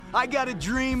I got a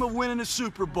dream of winning a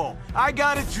Super Bowl. I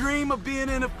got a dream of being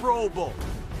in a Pro Bowl.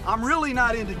 I'm really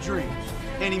not into dreams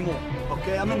anymore,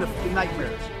 okay? I'm into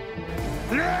nightmares.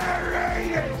 There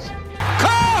it is!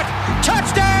 Caught!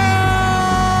 Touchdown!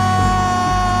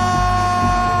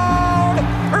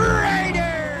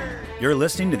 Raiders! You're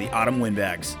listening to the Autumn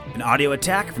Windbags, an audio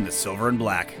attack from the Silver and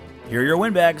Black. Here are your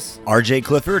Windbags, RJ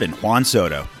Clifford and Juan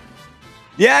Soto.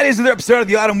 Yeah, it is another episode of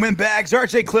the Autumn Windbags.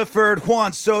 RJ Clifford,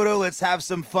 Juan Soto. Let's have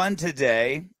some fun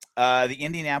today. The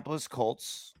Indianapolis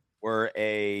Colts were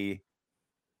I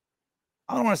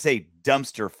don't want to say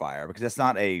dumpster fire because that's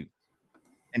not a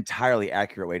entirely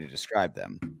accurate way to describe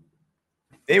them.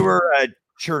 They were a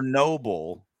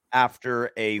Chernobyl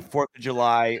after a 4th of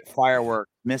July firework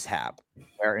mishap,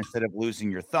 where instead of losing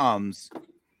your thumbs,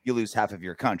 you lose half of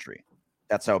your country.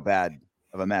 That's how bad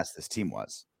of a mess this team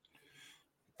was.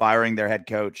 Firing their head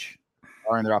coach,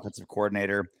 firing their offensive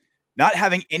coordinator, not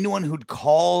having anyone who'd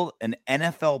call an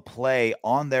NFL play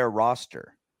on their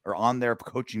roster or on their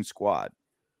coaching squad.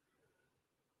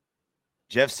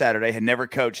 Jeff Saturday had never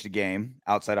coached a game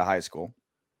outside of high school.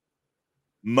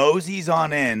 Moseys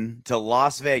on in to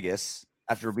Las Vegas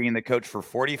after being the coach for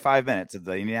 45 minutes of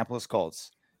the Indianapolis Colts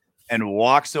and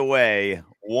walks away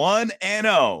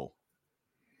 1-0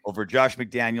 over Josh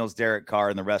McDaniels, Derek Carr,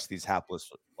 and the rest of these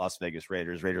hapless Las Vegas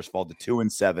Raiders. Raiders fall to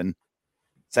 2-7,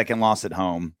 second loss at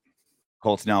home.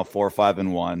 Colts now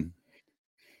 4-5-1.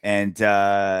 And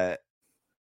I've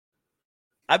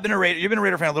been a Raider. You've been a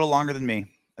Raider fan a little longer than me.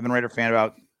 I've been a Raider fan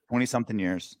about 20-something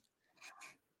years.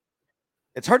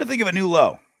 It's hard to think of a new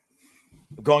low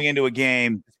going into a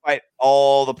game, despite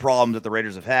all the problems that the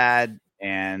Raiders have had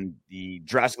and the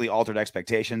drastically altered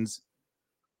expectations.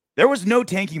 There was no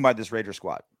tanking by this Raider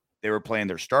squad. They were playing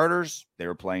their starters. They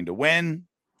were playing to win.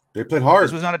 They played hard.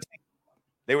 This was not a tank.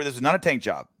 This was not a tank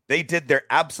job. They did their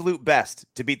absolute best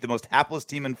to beat the most hapless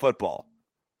team in football.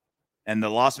 And the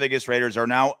Las Vegas Raiders are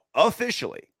now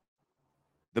officially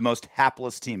the most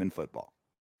hapless team in football.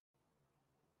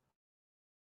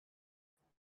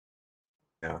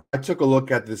 Yeah. I took a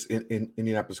look at this in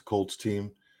Indianapolis Colts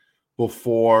team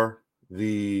before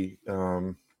the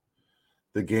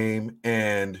game,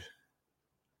 and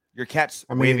your cat's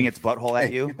waving its butthole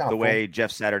at you the way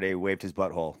Jeff Saturday waved his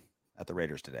butthole at the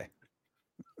Raiders today.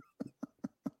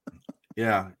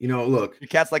 Yeah, look. Your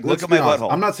cat's like, look at my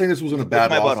butthole. I'm not saying this wasn't a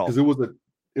bad loss because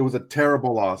it was a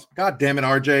terrible loss. God damn it,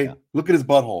 RJ. Yeah. Look at his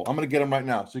butthole. I'm going to get him right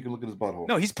now so you can look at his butthole.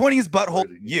 No, he's pointing his butthole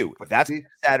at you. If that's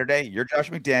Saturday, you're Josh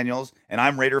McDaniels, and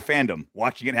I'm Raider fandom,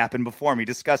 watching it happen before me,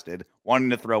 disgusted, wanting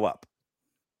to throw up.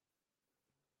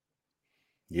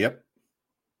 Yep.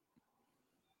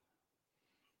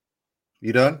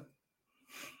 You done?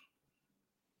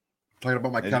 Talking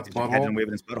about my cat's butthole?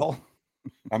 Waving his butthole?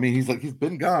 I mean, he's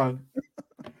been gone.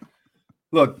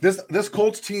 Look, this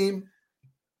Colts team,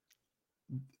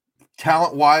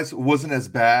 talent-wise, wasn't as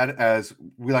bad as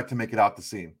we like to make it out to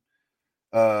seem.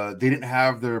 They didn't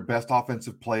have their best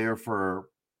offensive player for,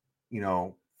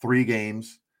 3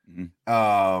 games.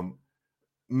 Mm-hmm.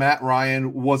 Matt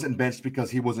Ryan wasn't benched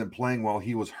because he wasn't playing well.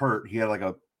 He was hurt. He had like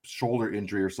a shoulder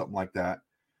injury or something like that.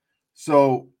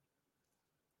 So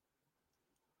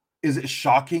is it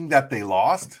shocking that they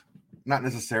lost? Not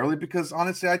necessarily, because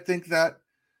honestly, I think that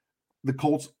the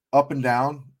Colts up and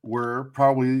down were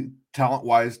probably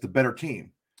talent-wise the better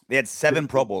team. They had 7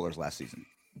 Pro Bowlers last season.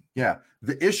 Yeah.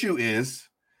 The issue is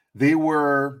I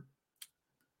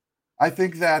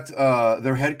think that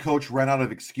their head coach ran out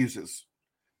of excuses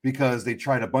because they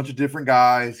tried a bunch of different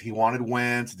guys. He wanted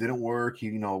Wentz. It didn't work.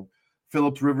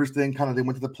 Phillips Rivers thing, they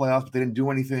went to the playoffs, but they didn't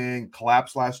do anything,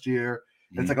 collapsed last year.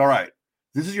 Mm-hmm. It's like, all right,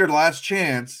 this is your last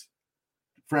chance,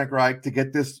 Frank Reich, to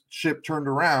get this ship turned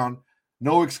around.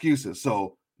 No excuses.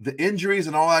 So the injuries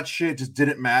and all that shit just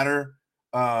didn't matter.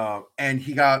 And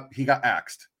he got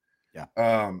axed. Yeah.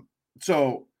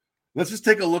 So let's just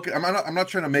take a look at, I'm not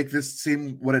trying to make this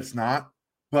seem what it's not,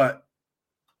 but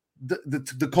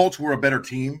the Colts were a better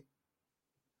team.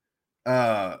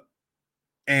 And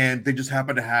they just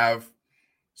happened to have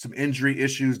some injury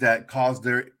issues that caused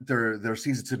their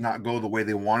season to not go the way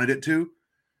they wanted it to.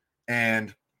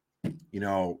 And,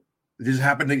 it just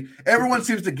happened to – everyone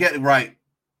seems to get it right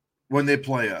when they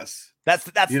play us. That's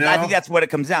I think that's what it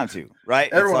comes down to,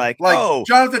 right? Everyone, it's like,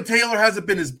 Jonathan Taylor hasn't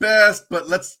been his best, but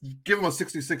let's give him a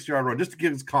 66-yard run just to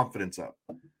get his confidence up.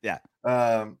 Yeah.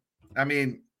 I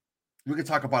mean, we could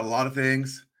talk about a lot of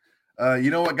things. You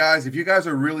know what, guys? If you guys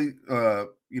are really,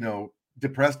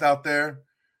 depressed out there,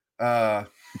 have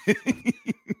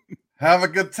a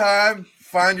good time.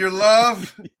 Find your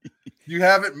love. You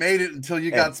haven't made it until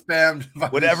you got spammed. By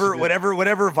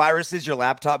Whatever viruses your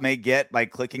laptop may get by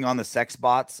clicking on the sex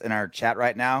bots in our chat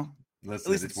right now.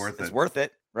 Listen, it's worth it. It's worth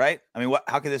it, right? I mean,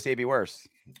 how could this day be worse?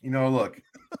 Look,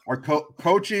 our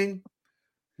coaching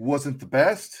wasn't the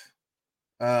best.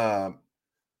 I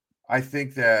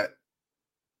think that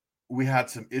we had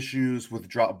some issues with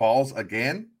drop balls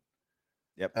again.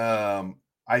 Yep.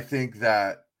 I think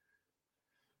that,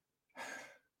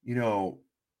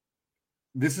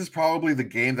 this is probably the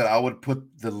game that I would put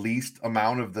the least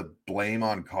amount of the blame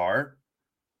on Carr,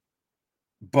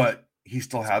 but he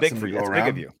still had some to go around. That's big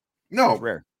of you. No, it's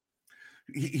rare.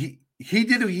 He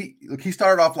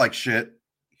started off like shit.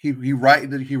 He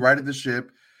righted the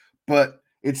ship, but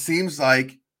it seems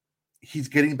like he's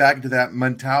getting back into that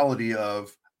mentality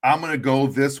of I'm going to go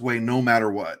this way no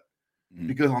matter what. Mm-hmm.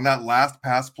 Because on that last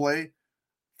pass play,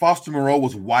 Foster Moreau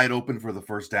was wide open for the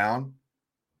first down,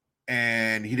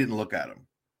 and he didn't look at him.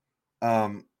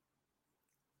 I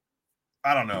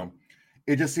don't know.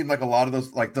 It just seemed like a lot of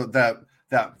those, like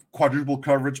that quadruple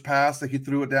coverage pass that he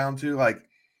threw it down to, like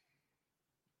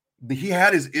he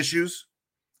had his issues,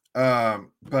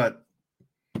 but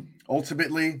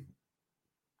ultimately,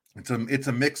 it's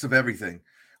a mix of everything.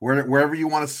 Wherever you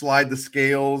want to slide the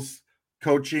scales,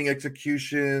 coaching,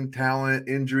 execution, talent,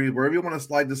 injury, wherever you want to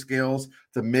slide the scales,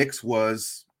 the mix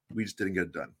was we just didn't get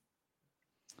it done.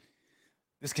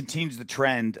 This continues the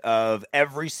trend of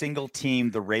every single team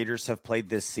the Raiders have played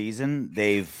this season.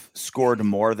 They've scored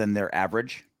more than their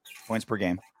average points per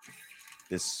game.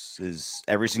 This is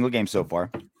every single game so far,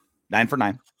 9 for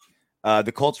 9.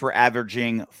 The Colts were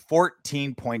averaging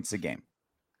 14 points a game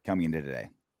coming into today.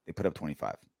 They put up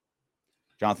 25.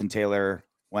 Jonathan Taylor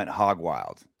went hog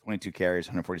wild. 22 carries,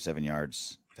 147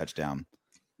 yards, touchdown.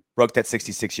 Broke that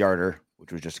 66-yarder,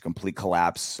 which was just a complete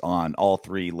collapse on all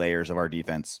three layers of our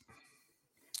defense.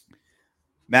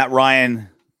 Matt Ryan,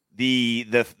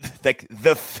 my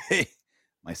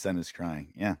son is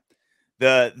crying. Yeah.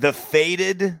 The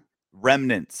faded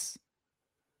remnants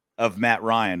of Matt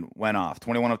Ryan went off.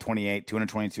 21 of 28,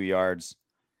 222 yards.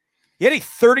 He had a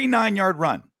 39-yard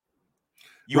run.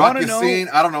 You want to know?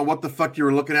 I don't know what the fuck you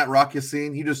were looking at, Rock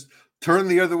Yassin. He just turned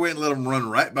the other way and let him run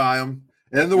right by him.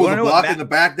 And then there was a block in the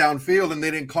back downfield, and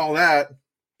they didn't call that.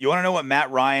 You want to know what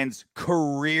Matt Ryan's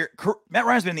Matt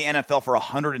Ryan's been in the NFL for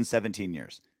 117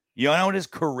 years. You know what his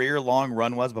career-long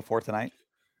run was before tonight?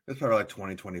 It's probably like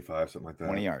 20, 25, something like that.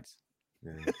 20 yards.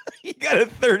 Yeah. He got a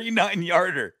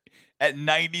 39-yarder at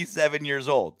 97 years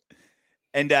old.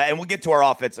 And we'll get to our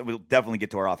offense. We'll definitely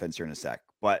get to our offense here in a sec.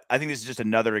 But I think this is just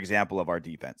another example of our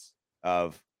defense,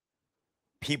 of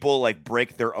people like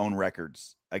break their own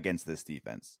records against this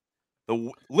defense.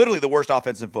 Literally the worst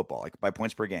offense in football, like by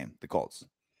points per game, the Colts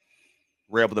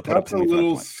were able to put up 25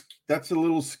 points. That's a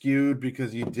little skewed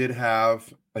because you did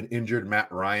have an injured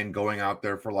Matt Ryan going out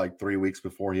there for like 3 weeks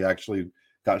before he actually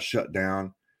got shut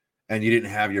down. And you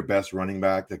didn't have your best running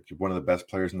back, like one of the best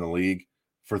players in the league,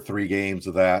 for 3 games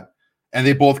of that. And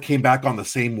they both came back on the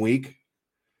same week.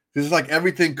 This is like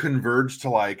everything converged to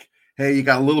like, hey, you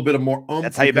got a little bit of more.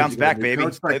 That's how you bounce back, baby.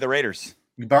 Play the Raiders.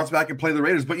 You bounce back and play the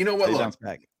Raiders. But you know what? Look,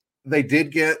 they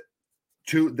did get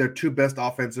their 2 best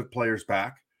offensive players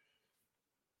back.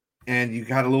 And you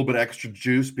got a little bit of extra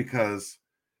juice because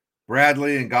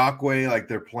Bradley and Ngakoue, like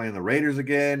they're playing the Raiders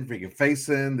again, freaking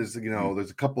facing. There's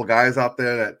a couple of guys out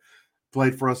there that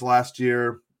played for us last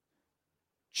year.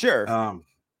 Sure.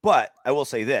 But I will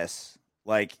say this,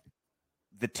 like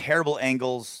the terrible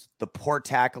angles, the poor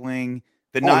tackling,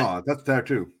 that's there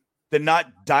too. The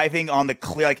not diving on the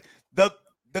clear, like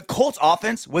the Colts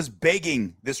offense was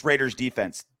begging this Raiders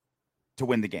defense to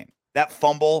win the game. That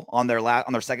fumble on their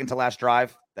second to last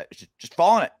drive, that just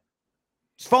fall on it.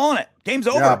 Just fall on it. Game's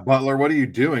over. Yeah, Butler, what are you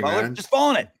doing, Butler, man? Just fall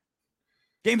on it.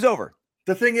 Game's over.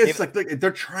 The thing is,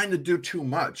 they're trying to do too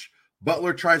much.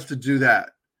 Butler tries to do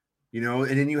that, and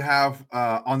then you have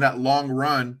on that long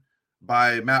run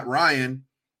by Matt Ryan,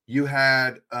 you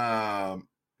had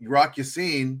Rock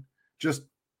Yassin just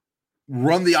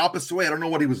run the opposite way. I don't know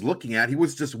what he was looking at. He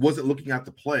wasn't looking at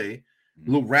the play.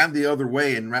 Ran the other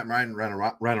way, and Matt Ryan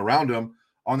ran around him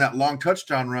on that long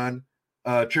touchdown run.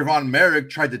 Trevon Merrick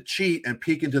tried to cheat and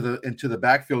peek into the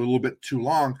backfield a little bit too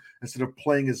long instead of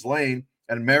playing his lane,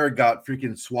 and Merrick got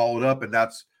freaking swallowed up, and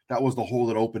that was the hole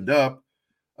that opened up.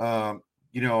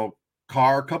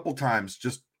 Carr a couple times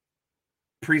just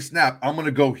pre-snap, I'm going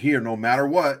to go here no matter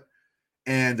what,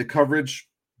 and the coverage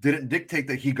didn't dictate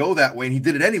that he go that way, and he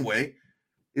did it anyway.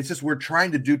 It's just we're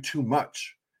trying to do too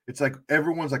much. It's like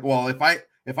everyone's like, well, if I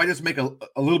just make a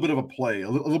little bit of a play, a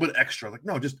little bit extra, like,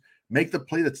 no, just make the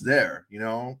play that's there.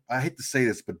 I hate to say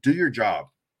this, but do your job.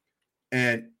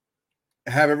 And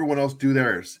have everyone else do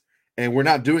theirs. And we're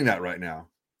not doing that right now.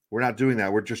 We're not doing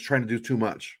that. We're just trying to do too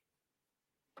much.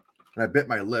 And I bit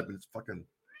my lip and it's fucking,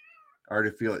 I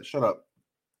already feel it. Shut up.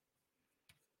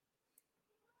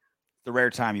 The rare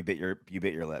time you bit your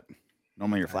lip.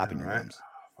 Normally you're flapping your right? lips.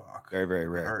 Oh, fuck. Very, very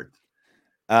rare. Hurt.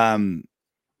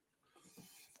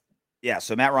 Yeah,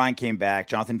 so Matt Ryan came back.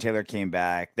 Jonathan Taylor came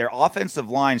back. Their offensive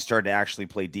line started to actually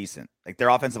play decent. Like their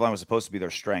offensive line was supposed to be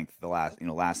their strength the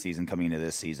last season coming into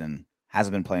this season.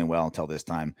 Hasn't been playing well until this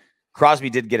time. Crosby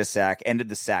did get a sack, ended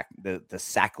the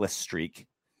sackless streak.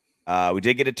 We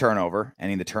did get a turnover,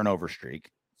 ending the turnover streak.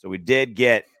 So we did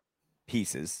get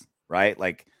pieces, right?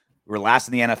 Like we were last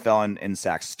in the NFL in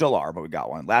sacks, still are, but we got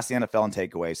one. Last in the NFL in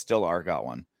takeaways, still are, got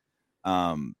one.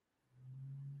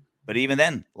 But even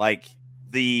then, like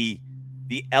the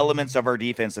elements of our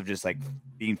defense of just like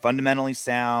being fundamentally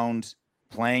sound,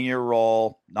 playing your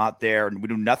role, not there, and we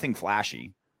do nothing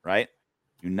flashy, right?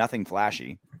 Do nothing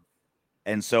flashy.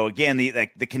 And so again,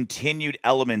 the continued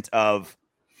element of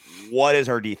what is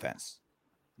our defense?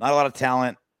 Not a lot of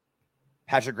talent.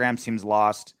 Patrick Graham seems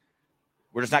lost.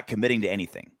 We're just not committing to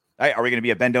anything. Right? Are we going to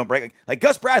be a bend don't break like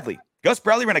Gus Bradley? Gus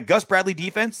Bradley ran a Gus Bradley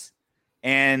defense,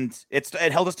 and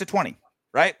it held us to 20,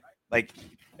 right? Like,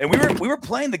 and we were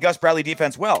playing the Gus Bradley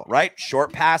defense well, right?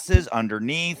 Short passes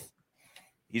underneath.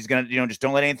 He's gonna just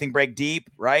don't let anything break deep,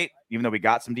 right? Even though we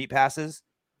got some deep passes,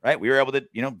 right? We were able to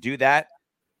do that.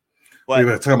 But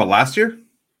Wait, talking about last year?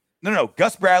 No.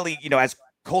 Gus Bradley, as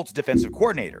Colts defensive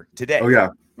coordinator today. Oh yeah,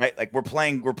 right. Like we're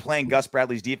playing Gus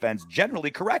Bradley's defense generally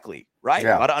correctly, right?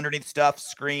 Yeah. A lot of underneath stuff,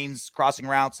 screens, crossing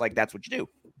routes. Like that's what you do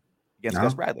against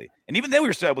Gus Bradley. And even then, we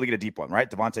were still able to get a deep one, right?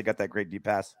 Devontae got that great deep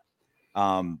pass.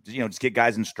 Just get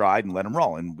guys in stride and let them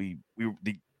roll. And the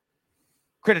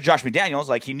credit Josh McDaniels,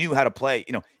 like he knew how to play.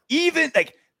 Even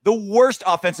like the worst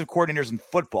offensive coordinators in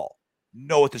football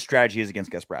know what the strategy is against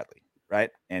Gus Bradley. Right.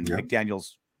 And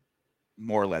McDaniels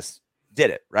more or less did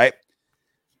it. Right.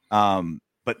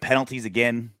 But penalties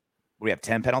again, we have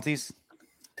 10 penalties.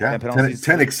 Yeah. 10 penalties.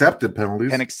 10 accepted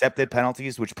penalties. 10 accepted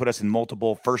penalties, which put us in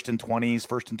multiple first and 20s,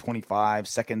 first and 25,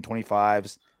 second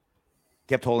 25s,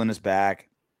 kept holding us back.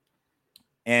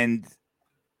 And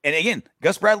again,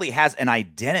 Gus Bradley has an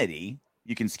identity.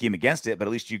 You can scheme against it, but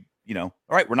at least all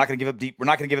right, we're not going to give up deep. We're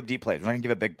not going to give up deep plays. We're not going to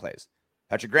give up big plays.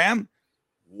 Patrick Graham,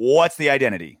 what's the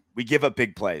identity? We give up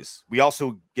big plays. We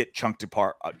also get chunked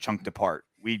apart.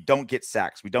 We don't get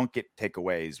sacks. We don't get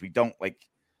takeaways.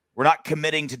 We're not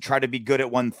committing to try to be good at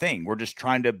one thing. We're just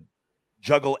trying to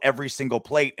juggle every single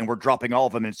plate, and we're dropping all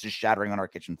of them, and it's just shattering on our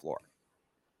kitchen floor.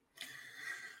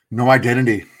 No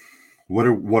identity. What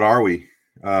are we?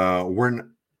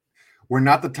 We're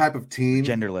not the type of team.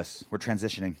 Genderless. We're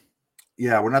transitioning.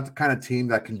 Yeah, we're not the kind of team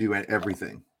that can do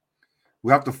everything.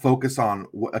 We have to focus on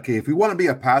if we want to be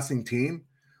a passing team,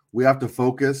 we have to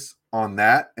focus on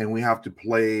that, and we have to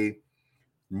play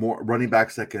more running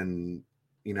backs that can,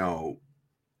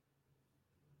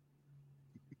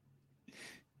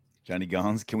 Johnny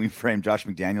Gones, can we frame Josh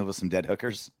McDaniels with some dead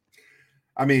hookers?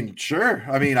 I mean, sure.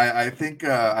 I mean, I think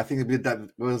we did that.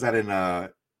 What was that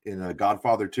in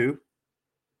Godfather 2?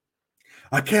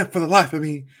 I can't for the life of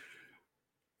me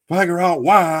figure out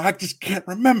why. I just can't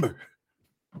remember.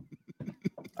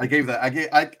 I gave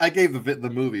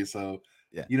the movie, so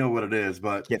yeah. You know what it is.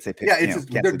 But can't say can't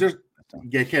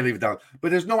leave it down.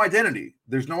 But there's no identity.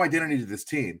 There's no identity to this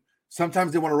team.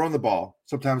 Sometimes they want to run the ball.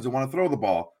 Sometimes they want to throw the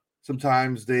ball.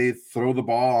 Sometimes they throw the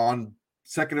ball on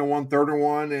 2nd and 1, 3rd and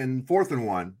 1, and 4th and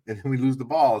 1, and we lose the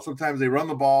ball. Sometimes they run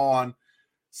the ball on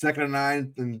 2nd and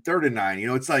 9 and 3rd and 9.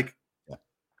 It's like,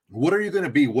 what are you going to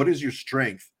be? What is your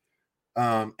strength?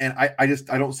 And I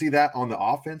don't see that on the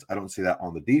offense. I don't see that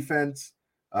on the defense.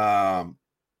 And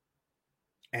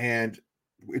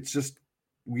it's just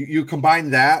you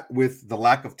combine that with the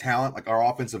lack of talent. Like our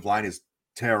offensive line is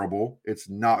terrible. It's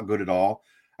not good at all.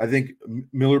 I think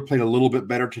Miller played a little bit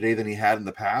better today than he had in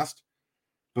the past.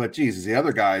 But Jesus, the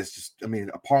other guys I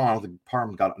don't think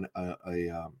Parham got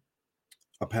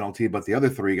a penalty, but the other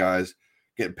three guys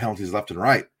getting penalties left and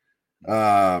right.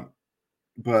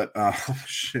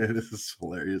 Shit, this is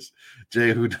hilarious.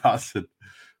 Jehu Dawson.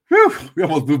 Whew, we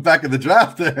almost moved back in the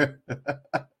draft there.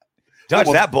 Dodge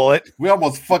that bullet. We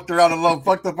almost fucked around and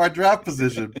fucked up our draft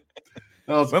position.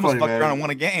 We almost fucked around and won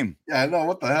a game. Yeah, I know.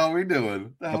 What the hell are we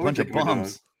doing? A bunch of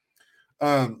bums.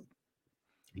 But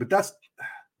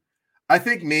I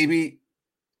think maybe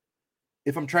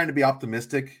if I'm trying to be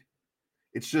optimistic,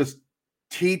 it's just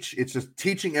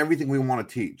teaching everything we want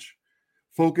to teach.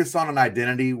 Focus on an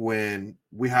identity when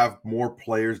we have more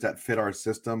players that fit our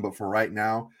system. But for right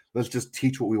now, let's just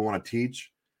teach what we want to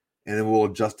teach, and then we'll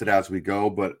adjust it as we go.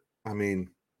 But I mean,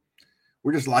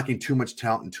 we're just lacking too much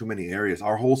talent in too many areas.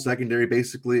 Our whole secondary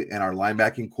basically and our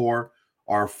linebacking core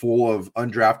are full of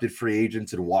undrafted free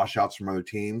agents and washouts from other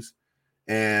teams.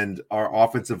 And our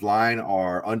offensive line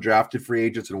are undrafted free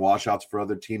agents and washouts for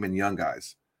other team and young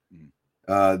guys. You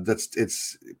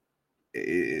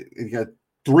got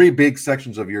three big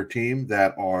sections of your team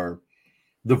that are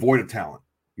devoid of talent: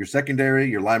 your secondary,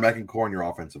 your linebacking core, and your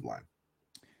offensive line.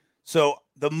 So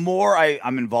the more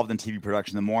I'm involved in TV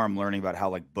production, the more I'm learning about how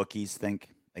like bookies think,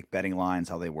 like betting lines,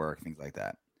 how they work, things like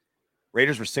that.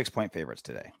 Raiders were 6-point favorites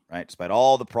today, right? Despite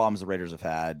all the problems the Raiders have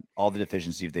had, all the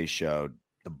deficiencies they showed,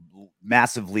 the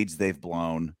massive leads they've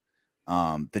blown,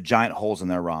 the giant holes in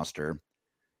their roster.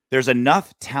 There's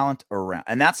enough talent around,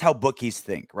 and that's how bookies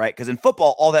think, right? Because in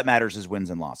football, all that matters is wins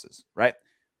and losses, right?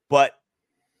 But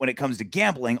when it comes to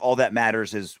gambling, all that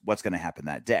matters is what's going to happen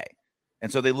that day.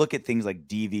 And so they look at things like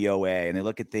DVOA, and they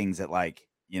look at things that like,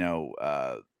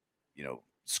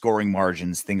 scoring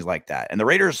margins, things like that. And the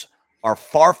Raiders are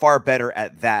far, far better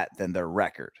at that than their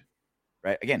record,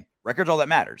 right? Again, record's all that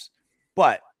matters.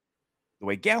 But the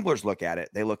way gamblers look at it,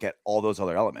 they look at all those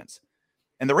other elements.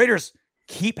 And the Raiders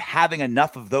keep having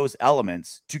enough of those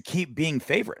elements to keep being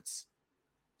favorites.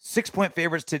 6-point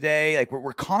favorites today. Like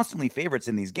we're constantly favorites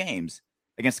in these games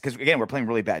because again, we're playing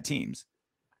really bad teams.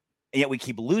 And yet we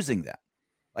keep losing them.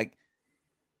 Like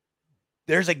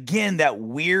there's again that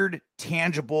weird,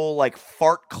 tangible, like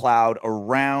fart cloud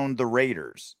around the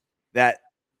Raiders that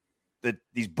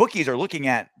these bookies are looking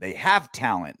at. They have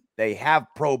talent. They have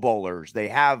Pro Bowlers.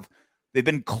 They've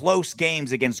been close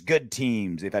games against good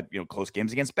teams. They've had, close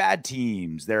games against bad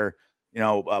teams. Their,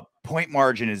 point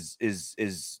margin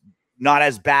is not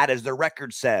as bad as their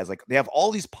record says. Like they have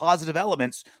all these positive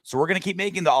elements. So we're going to keep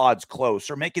making the odds close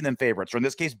or making them favorites, or in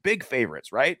this case, big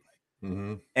favorites. Right.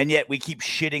 Mm-hmm. And yet we keep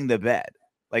shitting the bed.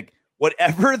 Like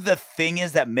whatever the thing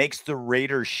is that makes the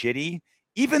Raiders shitty,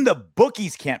 even the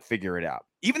bookies can't figure it out.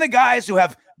 Even the guys who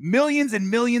have millions and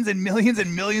millions and millions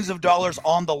and millions of dollars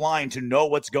on the line to know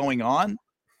what's going on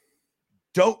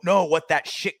don't know what that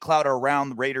shit cloud around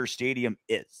the Raiders Stadium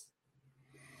is.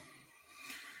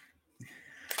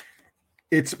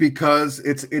 It's because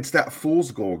it's that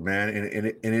fool's gold, man,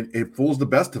 and it fools the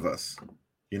best of us.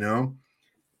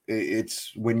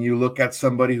 It's when you look at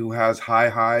somebody who has high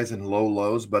highs and low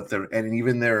lows, but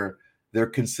even their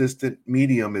consistent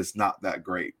medium is not that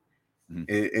great.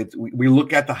 Mm-hmm. We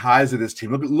look at the highs of this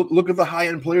team. Look at the high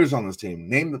end players on this team.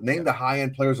 Name the high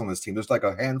end players on this team. There's like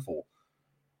a handful,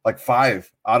 like 5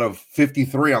 out of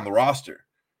 53 on the roster.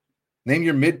 Name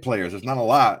your mid players. There's not a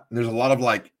lot. And there's a lot of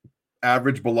like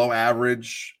average, below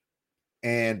average,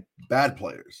 and bad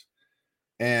players.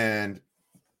 And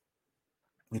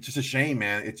it's just a shame,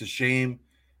 man. It's a shame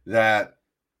that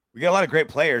we got a lot of great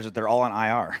players, but they're all on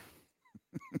IR.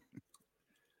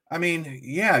 I mean,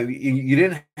 yeah, you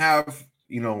didn't have,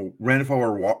 Renfro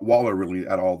or Waller really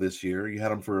at all this year. You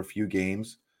had them for a few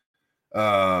games. It's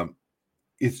a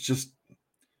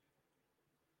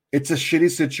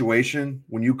shitty situation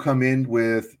when you come in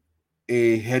with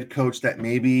a head coach that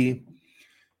maybe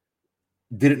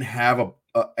didn't have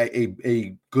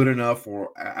a good enough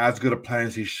or as good a plan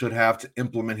as he should have to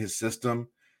implement his system.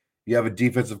 You have a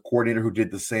defensive coordinator who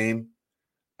did the same.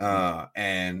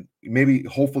 And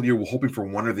hopefully you're hoping for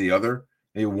one or the other.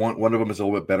 Maybe one of them is a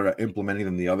little bit better at implementing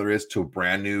than the other is to a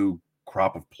brand new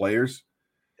crop of players.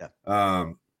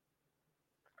 Yeah.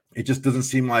 It just doesn't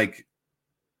seem like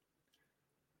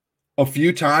a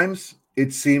few times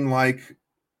it seemed like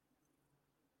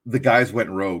the guys went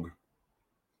rogue,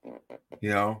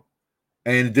 and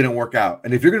it didn't work out.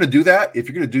 And if you're going to do that, if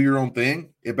you're going to do your own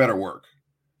thing, it better work.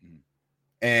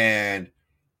 And,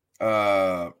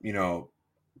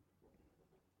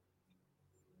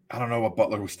 I don't know what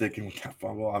Butler was thinking with that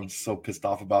fumble. I'm so pissed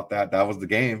off about that. That was the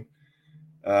game.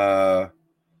 And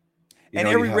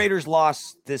every Raiders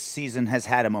loss this season has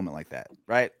had a moment like that,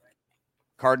 right?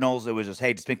 Cardinals, it was just,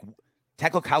 hey,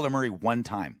 tackle Kyler Murray one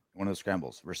time, one of those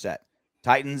scrambles, we're set.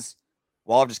 Titans,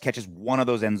 Waller just catches one of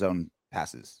those end zone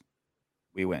passes,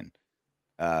 we win.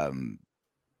 What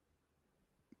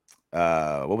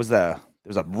was there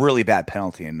was a really bad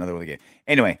penalty in another game.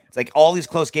 Anyway, it's like all these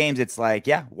close games. It's like,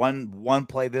 yeah, one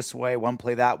play this way, one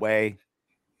play that way,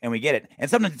 and we get it. And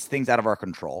sometimes it's things out of our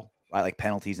control, right? Like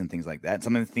penalties and things like that.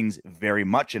 Some of the things very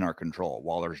much in our control.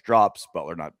 Waller's drops,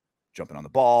 Butler not jumping on the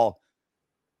ball,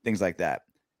 things like that.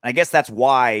 And I guess that's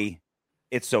why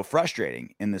it's so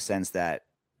frustrating in the sense that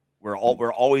we're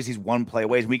always these one play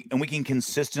ways. We can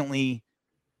consistently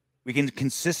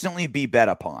be bet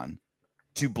upon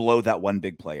to blow that one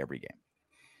big play every game.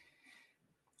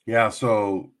 Yeah,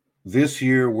 so this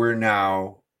year we're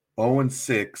now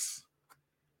 0-6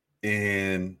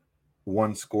 in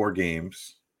one-score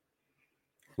games.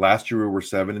 Last year we were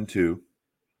 7-2.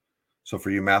 So for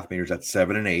you math majors, that's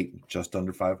 7-8, just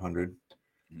under 500.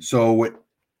 So with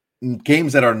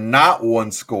games that are not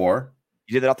one score,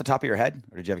 you did that off the top of your head,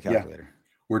 or did you have a calculator? Yeah,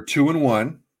 we're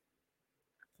 2-1.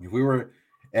 If we were,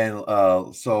 and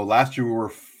so last year we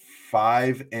were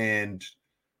 5 and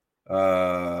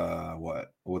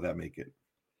what would that make it?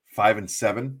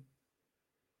 5-7,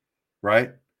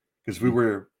 right? Because if we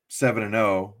were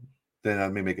 7-0, then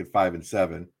that may make it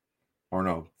 5-7, or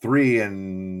no,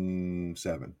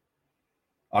 3-7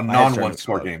 on non-one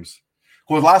score games.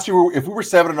 Well, last year, if we were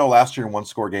 7-0 last year in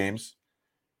one-score games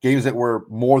that were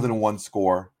more than one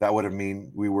score, that would have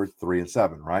mean we were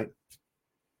 3-7, right?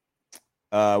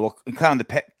 Well, count of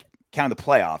the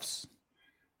playoffs.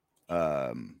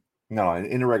 No,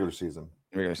 in the regular season.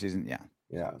 Regular season, yeah.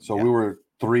 Yeah. So we were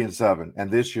 3-7,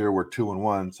 and this year we're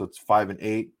 2-1, so it's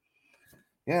 5-8.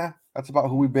 Yeah, that's about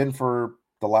who we've been for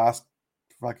the last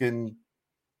fucking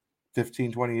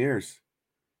 15, 20 years.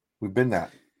 We've been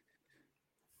that.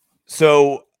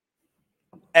 So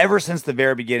ever since the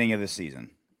very beginning of the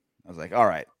season, I was like, all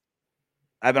right,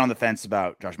 I've been on the fence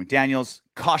about Josh McDaniels,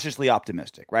 cautiously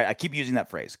optimistic, right? I keep using that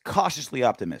phrase, cautiously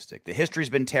optimistic. The history's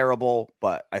been terrible,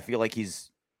 but I feel like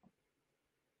he's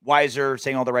wiser,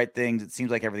 saying all the right things. It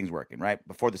seems like everything's working, right?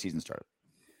 Before the season started.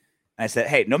 And I said,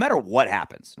 hey, no matter what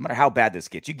happens, no matter how bad this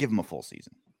gets, you give him a full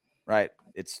season, right?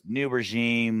 It's new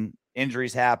regime,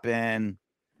 injuries happen.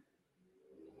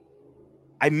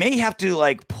 I may have to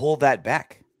like pull that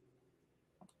back.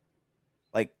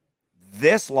 Like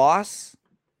this loss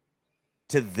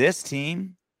to this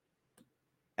team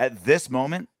at this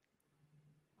moment,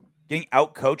 getting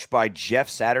out-coached by Jeff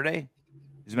Saturday,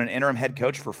 who's been an interim head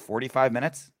coach for 45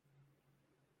 minutes.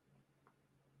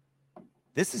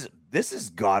 This is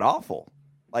god-awful.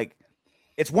 Like,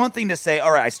 it's one thing to say,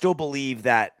 all right, I still believe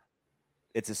that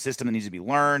it's a system that needs to be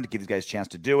learned, give these guys a chance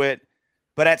to do it.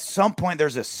 But at some point,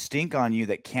 there's a stink on you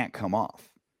that can't come off.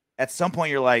 At some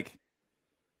point, you're like,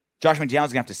 Josh McDaniels is going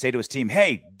to have to say to his team,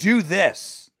 hey, do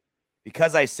this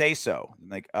because I say so. I'm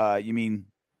like, you mean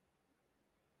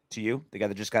to you, the guy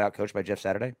that just got out coached by Jeff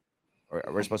Saturday? Or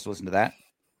are we supposed to listen to that?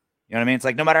 You know what I mean? It's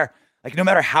like no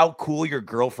matter how cool your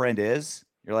girlfriend is,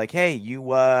 you're like, hey, you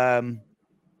grabbed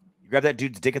that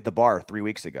dude's dick at the bar 3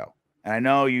 weeks ago. And I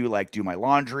know you like do my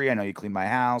laundry. I know you clean my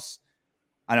house.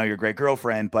 I know you're a great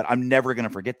girlfriend, but I'm never going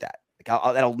to forget that.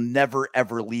 Like that'll never,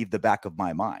 ever leave the back of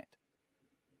my mind.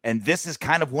 And this is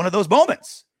kind of one of those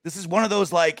moments. This is one of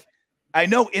those, like, I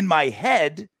know in my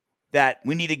head that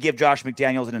we need to give Josh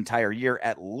McDaniels an entire year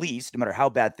at least, no matter how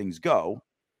bad things go.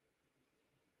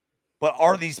 But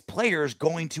are these players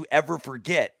going to ever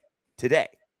forget today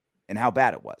and how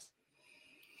bad it was?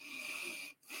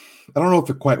 I don't know if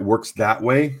it quite works that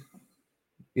way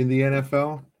in the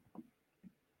NFL.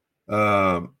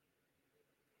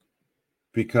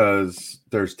 Because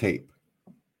there's tape,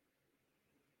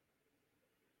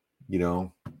 you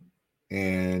know,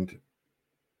 and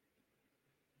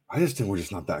I just think we're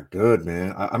just not that good,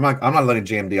 man. I'm not letting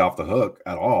JMD off the hook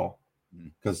at all,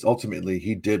 because ultimately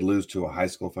he did lose to a high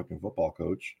school fucking football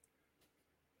coach.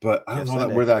 But I don't know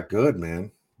that we're that good,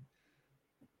 man.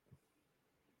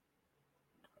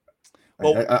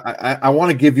 Well, I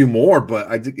want to give you more,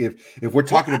 but if we're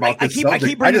talking about this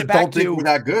subject, I just don't think we're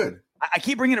that good. I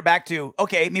keep bringing it back to,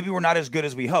 okay, maybe we're not as good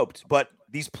as we hoped, but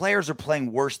these players are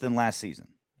playing worse than last season.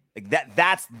 Like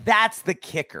that's the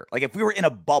kicker. Like if we were in a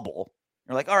bubble,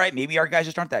 you're like, all right, maybe our guys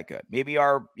just aren't that good. Maybe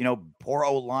our, poor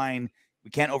O-line,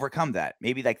 we can't overcome that.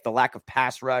 Maybe like the lack of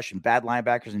pass rush and bad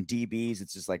linebackers and DBs,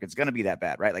 it's just like, it's going to be that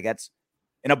bad, right? Like that's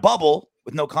in a bubble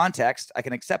with no context. I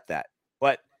can accept that.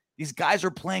 But these guys are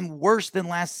playing worse than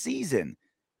last season.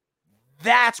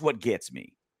 That's what gets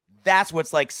me. That's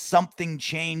what's like something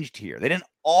changed here. They didn't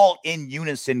all in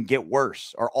unison get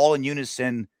worse or all in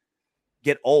unison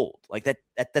get old. Like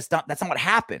that's not what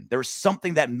happened. There was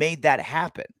something that made that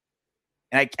happen.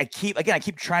 And I keep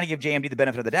trying to give JMD the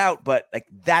benefit of the doubt, but like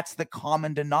that's the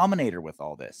common denominator with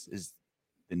all this is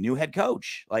the new head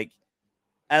coach. Like,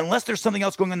 unless there's something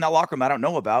else going on in that locker room I don't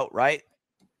know about, right?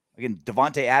 Again,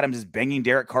 Devontae Adams is banging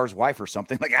Derek Carr's wife or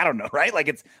something. Like, I don't know, right? Like,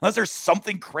 unless there's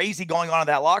something crazy going on in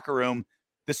that locker room,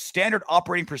 the standard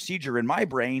operating procedure in my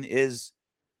brain is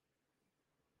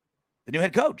the new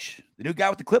head coach, the new guy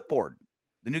with the clipboard,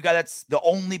 the new guy that's the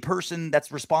only person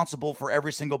that's responsible for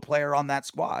every single player on that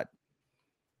squad.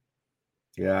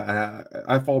 Yeah,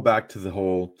 I fall back to the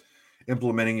whole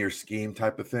implementing your scheme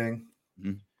type of thing.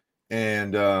 Mm-hmm.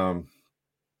 And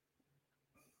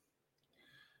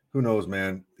who knows,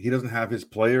 man? He doesn't have his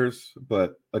players,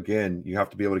 but again, you have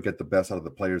to be able to get the best out of the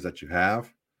players that you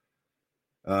have.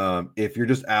 If you're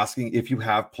just asking, if you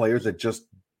have players that just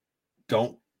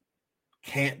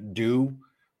can't do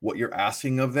what you're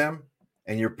asking of them,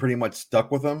 and you're pretty much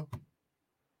stuck with them,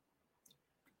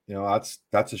 that's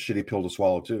a shitty pill to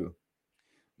swallow too.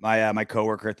 My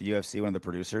coworker at the UFC, one of the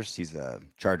producers, he's a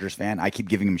Chargers fan. I keep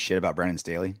giving him shit about Brandon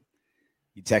Staley.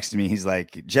 He texted me. He's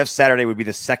like, Jeff Saturday would be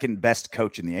the second best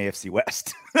coach in the AFC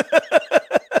West.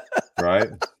 Right?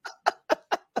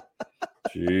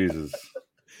 Jesus.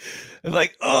 I'm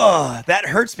like, oh, that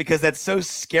hurts because that's so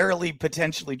scarily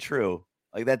potentially true.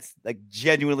 Like, that's like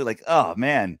genuinely like, oh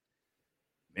man,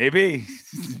 maybe,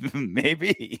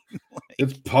 maybe.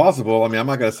 It's possible. I mean, I'm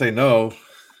not going to say no.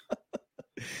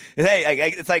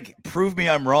 Hey, it's like, prove me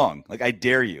I'm wrong. Like, I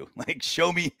dare you. Like,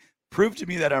 prove to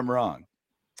me that I'm wrong.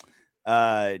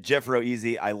 Jeff Rowe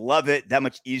Easy. I love it. That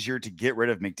much easier to get rid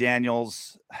of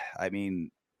McDaniels. I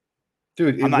mean,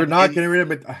 dude, we're not getting rid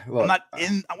of it. We're not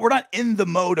in the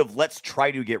mode of let's try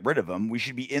to get rid of him. We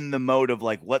should be in the mode of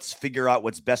like, let's figure out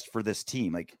what's best for this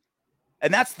team. Like,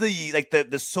 and that's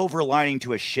the silver lining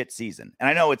to a shit season. And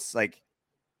I know it's like,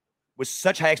 with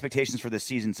such high expectations for this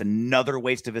season, it's another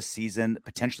waste of a season,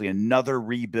 potentially another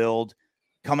rebuild,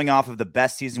 coming off of the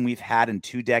best season we've had in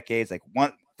 2 decades, like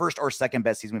first or second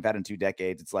best season we've had in 2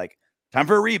 decades. It's like time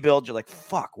for a rebuild. You're like,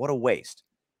 fuck, what a waste.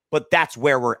 But that's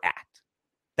where we're at.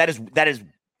 That is,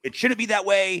 it shouldn't be that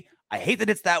way. I hate that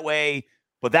it's that way,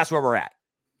 but that's where we're at.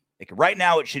 Like right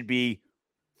now, it should be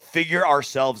figure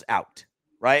ourselves out,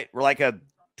 right? We're like a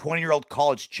 20-year-old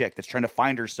college chick that's trying to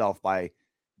find herself by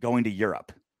going to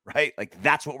Europe. Right? Like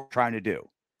that's what we're trying to do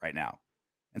right now.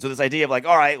 And so this idea of like,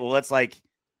 all right, well, let's like,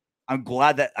 I'm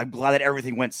glad that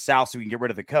everything went south so we can get rid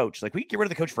of the coach. Like we can get rid of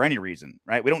the coach for any reason,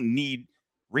 right? We don't need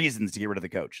reasons to get rid of the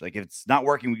coach. Like if it's not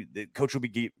working, the coach will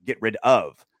be get rid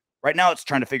of. Right now it's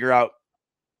trying to figure out,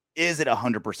 is it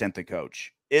 100% the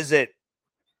coach? Is it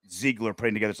Ziegler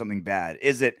putting together something bad?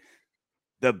 Is it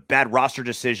the bad roster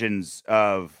decisions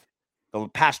of the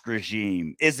past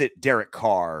regime? Is it Derek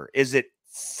Carr? Is it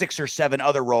 6 or 7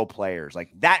 other role players? Like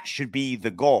that should be the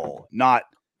goal, not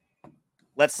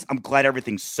I'm glad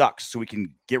everything sucks so we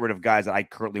can get rid of guys that I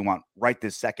currently want right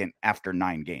this second after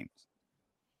 9 games.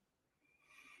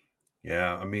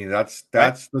 Yeah, I mean that's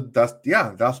the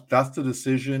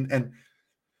decision, and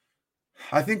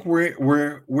I think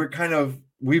we're kind of,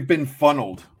 we've been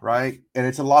funneled, right? And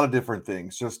it's a lot of different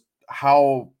things, just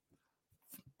how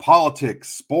politics,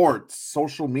 sports,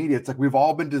 social media, it's like we've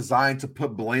all been designed to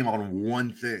put blame on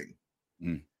one thing.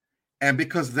 And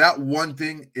because that one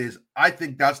thing is, I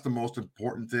think that's the most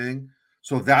important thing,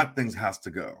 so that thing has to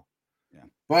go. Yeah.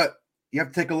 But you have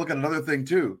to take a look at another thing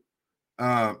too.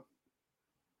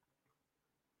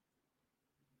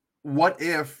 What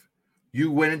if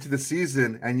you went into the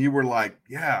season and you were like,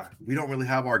 yeah, we don't really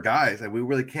have our guys, and we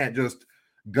really can't just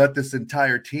gut this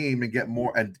entire team and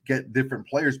get different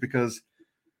players, because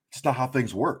it's not how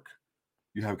things work.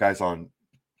 You have guys on,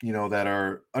 that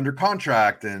are under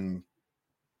contract, and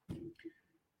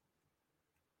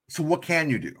so what can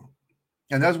you do?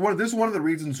 And this is one of the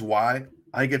reasons why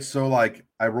I get so like,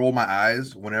 I roll my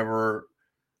eyes whenever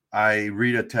I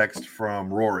read a text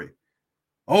from Rory.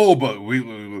 Oh, but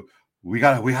we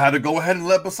had to go ahead and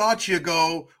let Bisaccia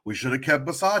go. We should have kept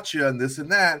Bisaccia and this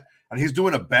and that. And he's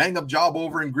doing a bang-up job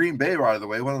over in Green Bay, by the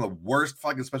way, one of the worst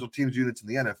fucking special teams units in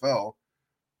the NFL.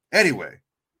 Anyway,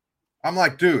 I'm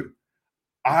like, dude,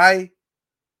 I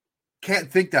can't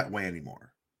think that way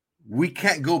anymore. We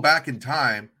can't go back in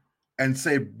time and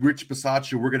say, Rich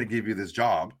Bisaccia, we're going to give you this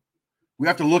job. We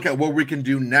have to look at what we can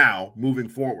do now moving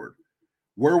forward,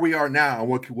 where we are now and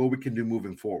what we can do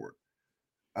moving forward.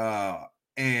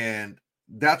 And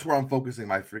that's where I'm focusing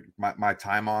my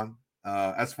time on.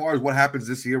 As far as what happens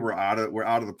this year, we're out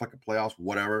of the fucking playoffs,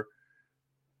 whatever.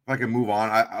 If I can move on,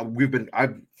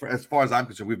 as far as I'm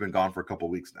concerned, we've been gone for a couple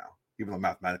of weeks now, even though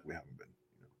mathematically we haven't been.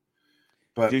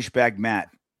 But douchebag Matt,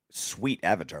 sweet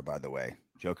avatar, by the way.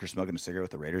 Joker smoking a cigarette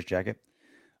with a Raiders jacket.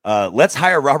 Let's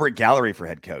hire Robert Gallery for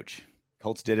head coach.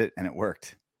 Colts did it, and it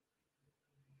worked.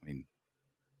 I mean,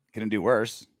 couldn't do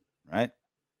worse, right?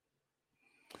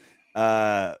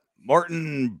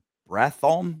 Martin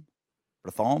Bartholomew.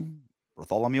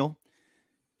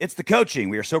 It's the coaching.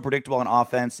 We are so predictable on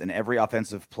offense, and every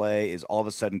offensive play is all of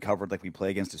a sudden covered like we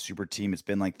play against a super team. It's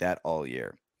been like that all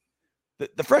year.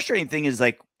 The frustrating thing is,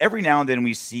 like, every now and then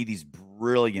we see these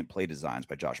brilliant play designs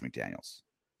by Josh McDaniels.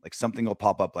 Like something will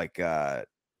pop up like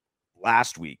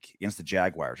last week against the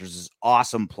Jaguars. There's this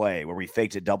awesome play where we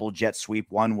faked a double jet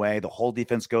sweep one way. The whole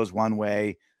defense goes one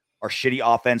way. Our shitty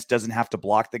offense doesn't have to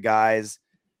block the guys.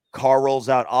 Carr rolls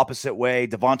out opposite way.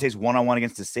 Devontae's one-on-one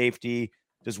against the safety.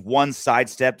 Just one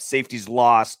sidestep, safety's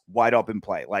lost, wide open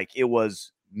play. Like it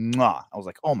was, I was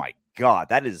like, oh my God,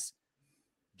 that is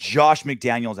Josh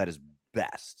McDaniels at his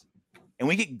best. And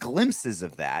we get glimpses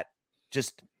of that.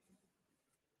 Just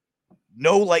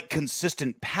no like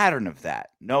consistent pattern of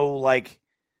that. No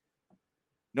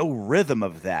rhythm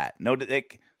of that. No,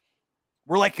 like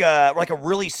we're like a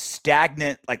really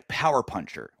stagnant like power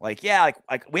puncher. Like, yeah,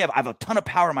 I have a ton of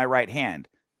power in my right hand,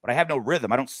 but I have no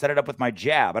rhythm. I don't set it up with my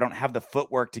jab. I don't have the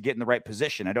footwork to get in the right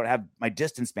position. I don't have my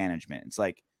distance management. It's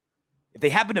like if they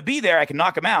happen to be there, I can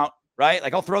knock them out, right?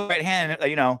 Like I'll throw the right hand,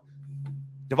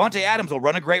 Devontae Adams will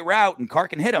run a great route and Carr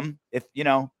can hit him if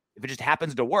it just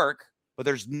happens to work, but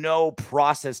there's no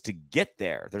process to get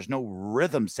there. There's no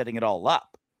rhythm setting it all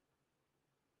up.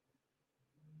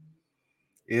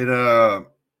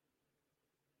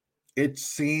 It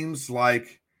seems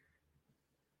like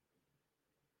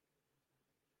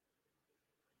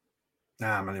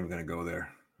I'm not even going to go there.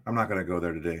 I'm not going to go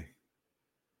there today.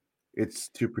 It's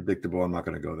too predictable. I'm not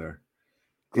going to go there.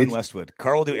 Clint Westwood.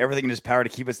 Carr will do everything in his power to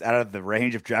keep us out of the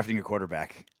range of drafting a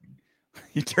quarterback.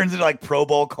 He turns into like Pro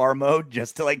Bowl Carr mode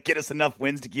just to like get us enough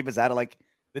wins to keep us out of like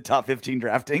the top 15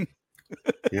 drafting.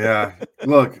 Yeah.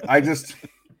 Look, I'm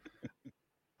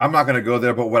not going to go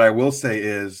there, but what I will say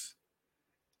is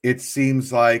it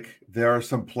seems like there are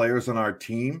some players on our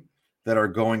team that are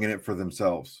going in it for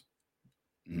themselves.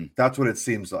 That's what it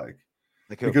seems like.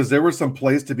 Because there were some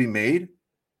plays to be made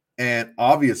and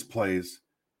obvious plays,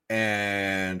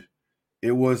 and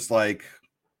it was like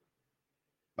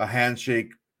a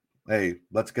handshake. Hey,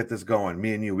 let's get this going.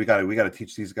 Me and you, we got to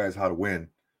teach these guys how to win.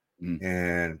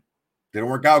 And didn't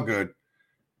work out good.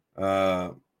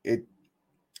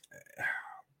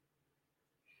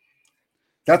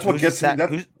 That's what gets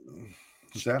me.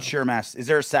 Sure, Mass. Is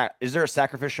there a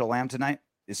sacrificial lamb tonight?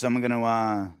 Is someone going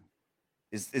to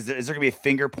is there going to be a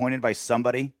finger pointed by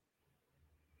somebody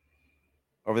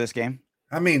over this game?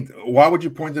 I mean, why would you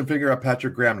point the finger at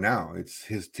Patrick Graham now? It's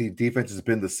his defense has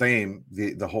been the same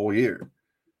the whole year.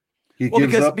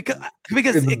 Because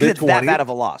it's that bad of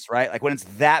a loss, right? Like when it's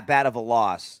that bad of a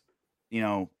loss,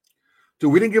 Dude,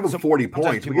 we didn't give up 40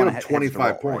 points. We gave up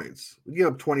 25 points. Right? We gave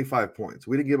up 25 points.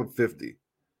 We didn't give up 50.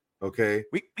 Okay.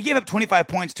 We gave up 25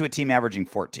 points to a team averaging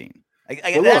 14.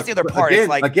 That's the other part.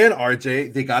 Again,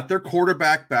 RJ, they got their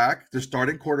quarterback back, their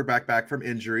starting quarterback back from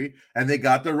injury, and they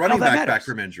got their running back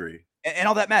from injury. And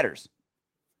all that matters.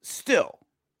 Still.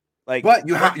 But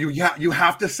you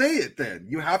have to say it then.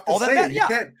 You have to say it. You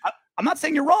can't. I'm not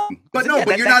saying you're wrong. But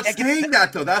you're not saying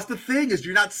that though. That's the thing is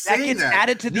you're not saying that.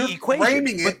 Added to the equation.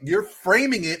 You're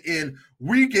framing it in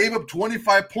we gave up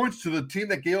 25 points to the team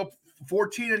that gave up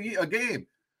 14 a game.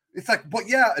 It's like, but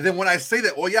yeah. And then when I say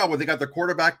that, they got their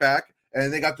quarterback back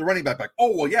and they got the running back back.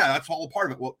 Oh, well, yeah, that's all a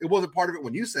part of it. Well, it wasn't part of it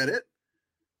when you said it.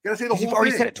 You got to say the whole thing. You've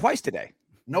already said it twice today.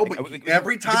 No, but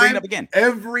every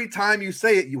time you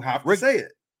say it, you have to say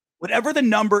it. Whatever the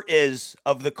number is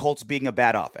of the Colts being a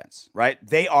bad offense, right?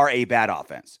 They are a bad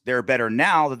offense. They're better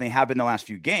now than they have been the last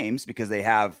few games because they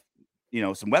have,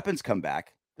 some weapons come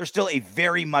back. They're still a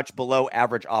very much below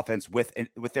average offense with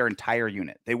their entire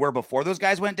unit. They were before those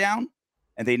guys went down,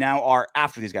 and they now are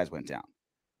after these guys went down.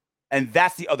 And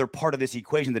that's the other part of this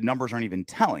equation. The numbers aren't even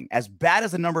telling. As bad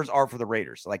as the numbers are for the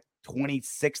Raiders, like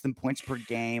 26th in points per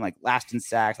game, like last in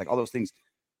sacks, like all those things.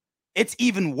 It's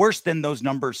even worse than those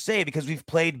numbers say because we've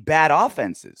played bad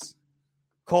offenses.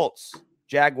 Colts,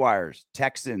 Jaguars,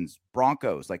 Texans,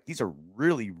 Broncos. Like these are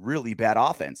really, really bad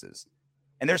offenses.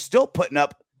 And they're still putting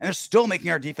up and they're still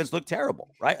making our defense look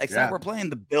terrible, right? Like we're playing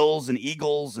the Bills and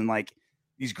Eagles and like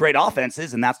these great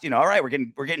offenses. And that's, all right, we're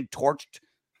getting torched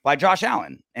by Josh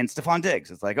Allen and Stephon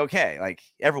Diggs. It's like, okay, like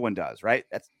everyone does, right?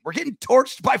 We're getting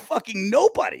torched by fucking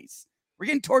nobodies. We're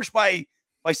getting torched by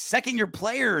second-year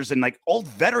players and like old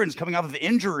veterans coming off of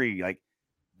injury. Like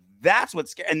that's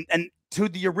what's scary. And to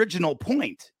the original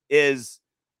point is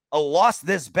a loss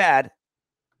this bad,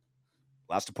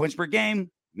 lost 2 points per game,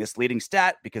 misleading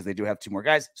stat because they do have 2 more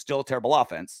guys, still a terrible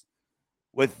offense.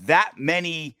 With that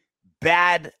many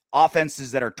bad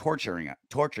offenses that are torturing us,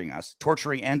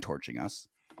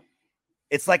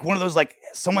 it's like one of those like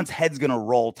someone's head's gonna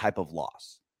roll type of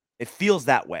loss. It feels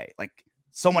that way. Like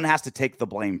someone has to take the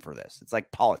blame for this. It's like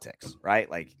politics,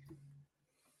 right? Like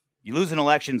you lose an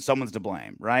election, someone's to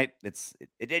blame, right?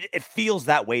 It feels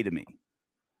that way to me.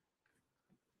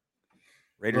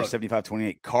 Raiders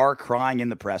 75-28. Carr crying in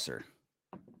the presser.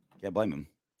 Can't blame him.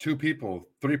 3 people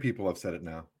have said it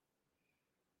now.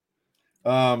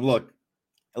 Look.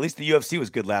 At least the UFC was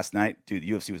good last night. Dude,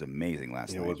 the UFC was amazing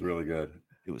last night. It was really good.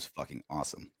 It was fucking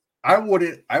awesome. I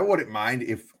wouldn't mind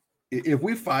if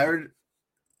we fired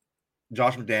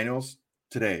Josh McDaniels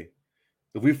today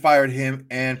If we fired him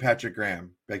and Patrick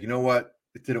Graham, like, you know what?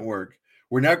 It didn't work.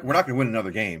 We're not going to win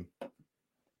another game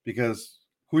because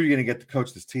who are you going to get to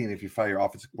coach this team if you fire your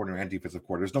offensive coordinator and defensive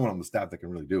coordinator? There's no one on the staff that can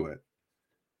really do it.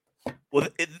 Well,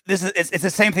 it's the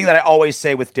same thing that I always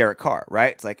say with Derek Carr,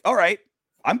 right? It's like, all right,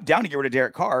 I'm down to get rid of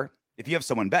Derek Carr if you have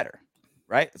someone better,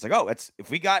 right? It's like, oh, if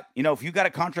you got a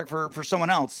contract for someone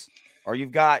else, or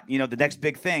you've got, the next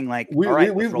big thing, like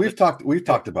we've talked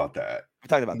about that. We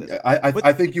talked about this.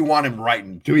 I think you want him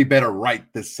right to be better right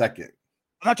this second.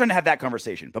 I'm not trying to have that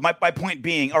conversation, but my point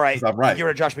being, all right, right. Get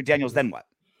rid of Josh McDaniels, then what?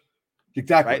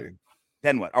 Exactly. Right?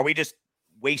 Then what? Are we just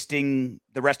wasting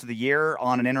the rest of the year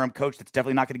on an interim coach that's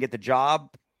definitely not going to get the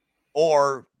job?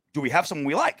 Or do we have someone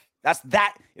we like? That's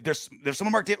that. If there's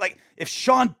someone marked it, like if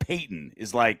Sean Payton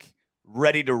is like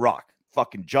ready to rock,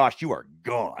 fucking Josh, you are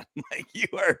gone. Like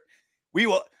we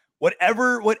will,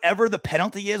 whatever the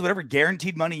penalty is, whatever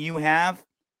guaranteed money you have,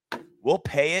 we'll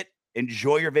pay it.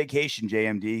 Enjoy your vacation,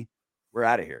 JMD. We're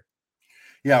out of here.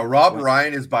 Yeah, Rob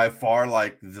Ryan is by far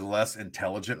like the less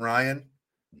intelligent Ryan.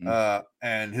 Mm-hmm.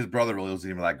 And his brother really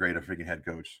wasn't even that great a freaking head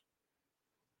coach.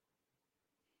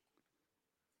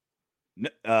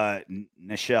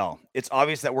 Nichelle, it's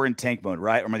obvious that we're in tank mode,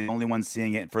 right? Or am I the only one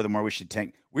seeing it? And furthermore, we should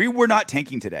tank. We were not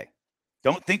tanking today.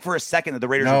 Don't think for a second that the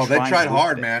Raiders No, they tried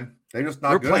hard, man. They just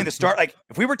not good. We're playing the start. Like,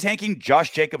 if we were tanking,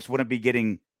 Josh Jacobs wouldn't be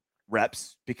getting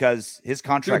reps because his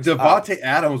contract. Devontae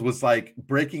Adams was like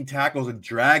breaking tackles and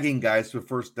dragging guys to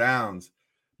first downs.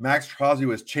 Max Crosby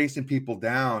was chasing people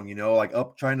down, like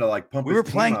up trying to like pump. We were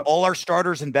playing all our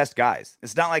starters and best guys.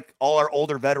 It's not like all our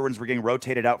older veterans were getting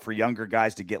rotated out for younger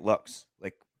guys to get looks.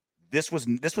 Like this was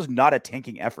not a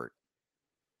tanking effort.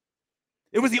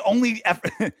 It was the only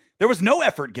effort. There was no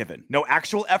effort given, no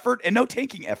actual effort, and no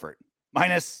tanking effort.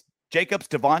 Minus Jacobs,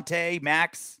 Devontae,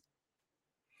 Max,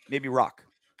 maybe Rock.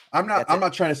 I'm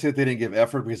not trying to say that they didn't give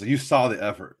effort because you saw the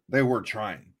effort. They were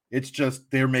trying. It's just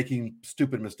they're making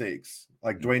stupid mistakes.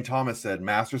 Like Dwayne Thomas said,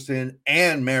 Masterson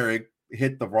and Merrick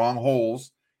hit the wrong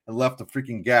holes and left the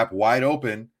freaking gap wide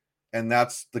open. And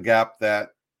that's the gap that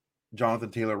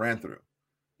Jonathan Taylor ran through.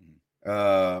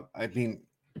 I mean,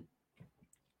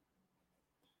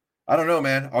 I don't know,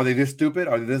 man. Are they this stupid?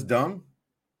 Are they this dumb?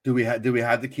 Do we have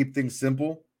to keep things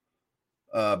simple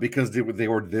because they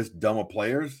were this dumb of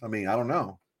players? I mean, I don't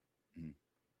know.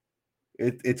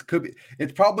 It's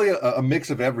probably a mix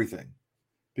of everything,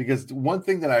 because one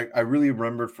thing that I really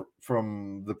remembered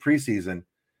from the preseason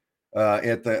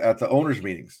at the owners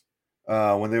meetings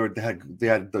when they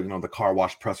had the car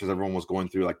wash pressers, everyone was going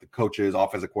through, like the coaches,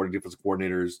 offensive coordinators, defensive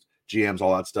coordinators, GMs,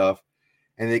 all that stuff,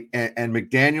 and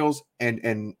McDaniels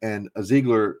and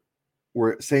Ziegler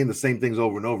were saying the same things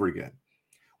over and over again.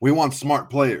 We want smart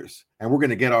players, and we're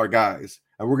going to get our guys,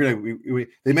 and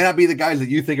they may not be the guys that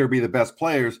you think are be the best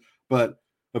players, but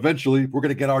eventually we're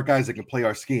going to get our guys that can play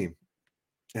our scheme.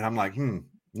 And I'm like,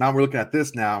 now we're looking at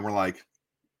this now, and we're like,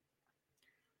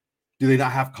 do they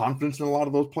not have confidence in a lot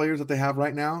of those players that they have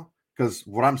right now? Because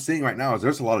what I'm seeing right now is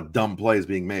there's a lot of dumb plays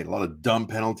being made, a lot of dumb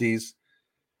penalties.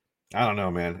 I don't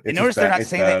know, man. You notice they're not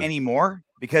saying that anymore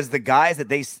because the guys that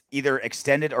they either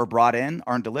extended or brought in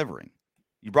aren't delivering.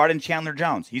 You brought in Chandler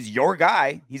Jones. He's your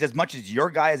guy. He's as much as your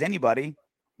guy as anybody,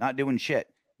 not doing shit.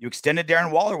 You extended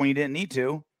Darren Waller when you didn't need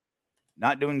to,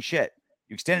 not doing shit.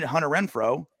 You extended Hunter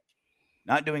Renfrow,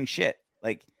 not doing shit.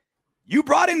 Like, you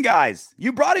brought in guys.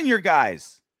 You brought in your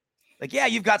guys. Like, yeah,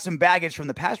 you've got some baggage from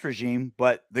the past regime,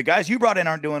 but the guys you brought in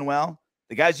aren't doing well.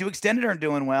 The guys you extended aren't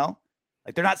doing well.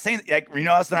 Like, they're not saying, like, they're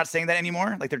not saying that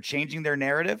anymore. Like, they're changing their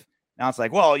narrative. Now it's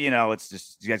like, well, it's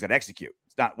just, you guys got to execute.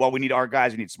 It's not, well, we need our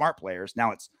guys. We need smart players.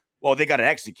 Now it's, well, they got to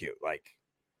execute. Like,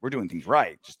 we're doing things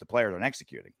right. Just the players aren't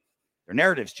executing. Their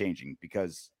narrative's changing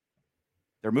because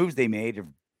their moves they made have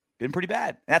been pretty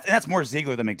bad. And that's more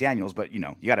Ziegler than McDaniels, but, you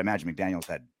got to imagine McDaniels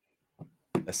had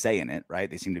a say in it, right?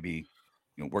 They seem to be,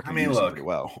 working pretty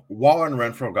well. Waller and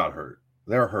Renfrow got hurt.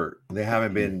 They're hurt. They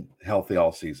haven't been healthy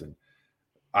all season.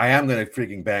 I am going to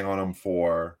freaking bang on them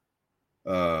for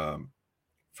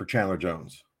Chandler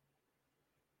Jones.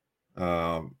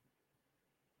 Rock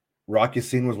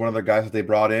Ya-Sin was one of the guys that they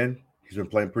brought in. He's been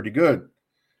playing pretty good.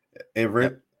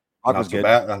 Everett, not so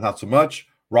bad, not so much.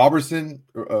 Robertson,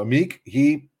 Meek,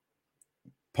 he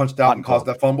punched out and caused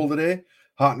that fumble today,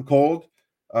 hot and cold.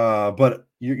 But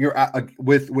you're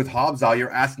with Hobbs out,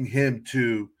 you're asking him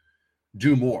to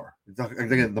do more.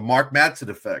 Again, the Mark Madsen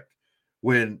effect.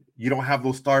 When you don't have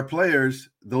those star players,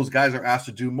 those guys are asked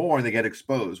to do more and they get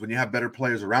exposed. When you have better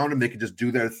players around them, they can just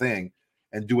do their thing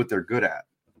and do what they're good at.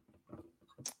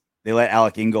 They let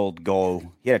Alec Ingold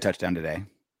go. He had a touchdown today.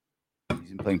 He's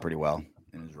been playing pretty well.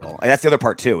 in his role. That's the other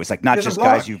part too. It's like not just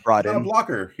guys you've brought in. He's not a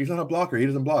blocker. He's not a blocker. He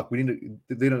doesn't block. We need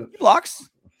to. They don't. He blocks.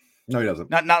 No, he doesn't.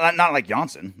 Not like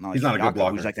Johnson. Not like he's not a good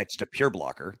blocker. Who's like that's just a pure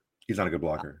blocker. He's not a good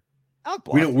blocker.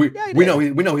 We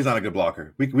know he's not a good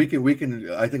blocker. We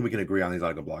can I think we can agree on he's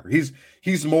not a good blocker.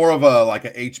 He's more of a like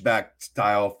an H-back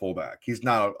style fullback. He's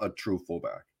not a true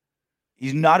fullback.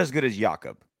 He's not as good as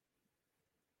Jakob,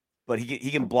 but he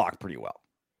can block pretty well.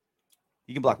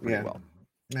 He can block pretty well.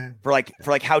 Yeah. For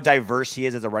like how diverse he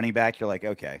is as a running back, you're like,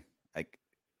 okay, like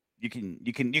you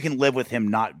can live with him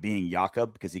not being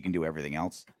Jakob because he can do everything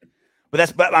else. But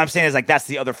what I'm saying is like that's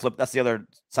the other flip. That's the other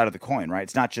side of the coin, right?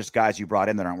 It's not just guys you brought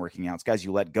in that aren't working out. It's guys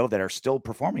you let go that are still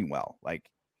performing well.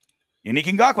 Like Yannick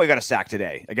Ngakoue got a sack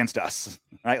today against us,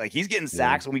 right? Like he's getting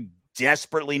sacks when we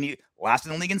desperately need last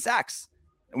in the league in sacks.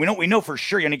 And we know for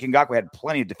sure Yannick Ngakoue had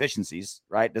plenty of deficiencies,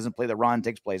 right? Doesn't play the run,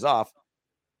 takes plays off,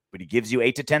 but he gives you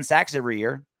 8 to 10 sacks every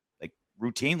year, like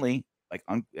routinely, like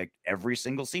every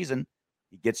single season.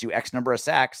 He gets you X number of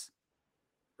sacks.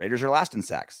 Raiders are last in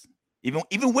sacks.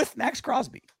 Even with Max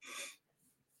Crosby.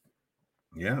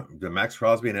 Yeah, the Max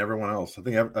Crosby and everyone else. I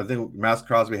think Max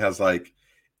Crosby has like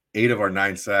 8 of our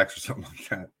 9 sacks or something like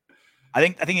that. I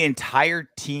think the entire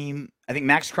team. I think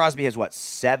Max Crosby has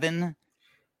 7,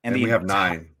 and we have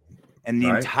 9. And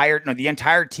the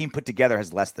entire team put together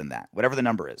has less than that. Whatever the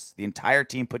number is, the entire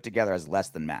team put together has less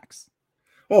than Max.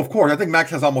 Well, of course, I think Max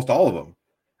has almost all of them.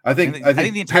 I think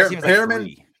the entire team has like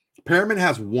 3. Perriman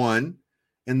has 1.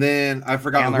 And then I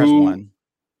forgot Chandler who. Has 1.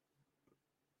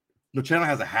 No, Chandler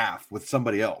has a half with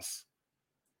somebody else.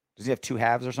 Does he have 2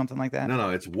 halves or something like that?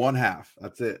 No, it's 1 half.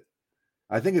 That's it.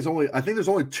 I think there's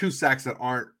only 2 sacks that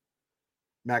aren't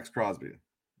Max Crosby.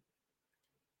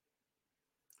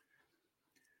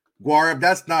 Guarab,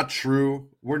 that's not true.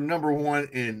 We're number 1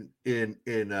 in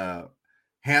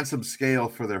handsome scale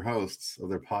for their hosts of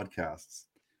their podcasts.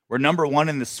 We're number 1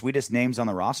 in the sweetest names on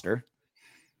the roster.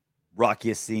 Rock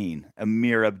Yassin,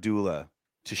 Amir Abdullah,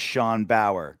 Tashawn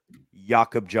Bauer,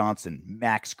 Jakob Johnson,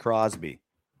 Max Crosby.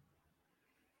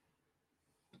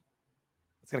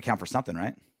 It's got to count for something,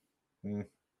 right? No?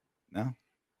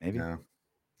 Maybe?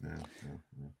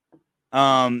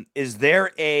 Yeah. Is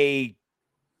there a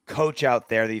coach out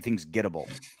there that you think's gettable?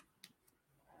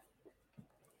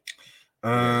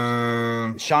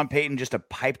 Is Sean Payton just a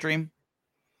pipe dream?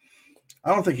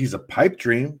 I don't think he's a pipe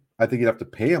dream. I think you'd have to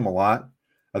pay him a lot.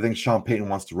 I think Sean Payton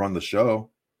wants to run the show.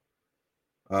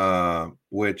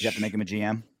 Which you have to make him a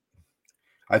GM.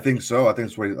 I think so. I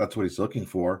think that's what he's looking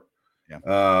for.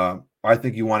 Yeah. I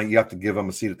think you have to give him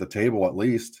a seat at the table at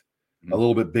least, a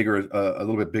little bit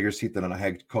bigger seat than a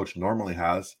head coach normally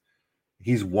has.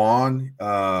 He's won.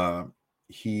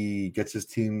 He gets his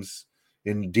teams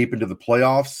deep into the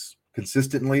playoffs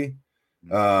consistently.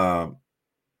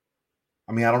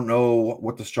 I mean, I don't know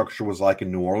what the structure was like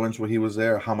in New Orleans when he was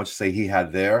there, how much say he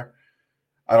had there.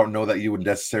 I don't know that you would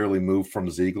necessarily move from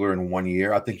Ziegler in 1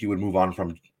 year. I think you would move on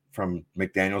from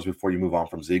McDaniels before you move on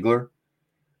from Ziegler.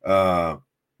 Getting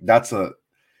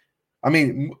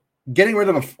rid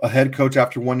of a head coach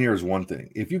after 1 year is one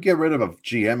thing. If you get rid of a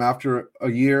GM after a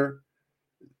year,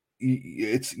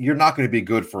 you're not going to be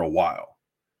good for a while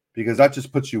because that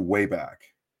just puts you way back.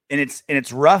 And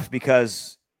it's rough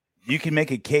because you can make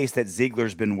a case that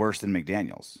Ziegler's been worse than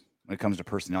McDaniels when it comes to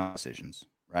personnel decisions,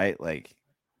 right? Like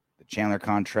the Chandler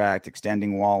contract,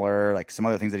 extending Waller, like some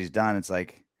other things that he's done. It's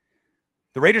like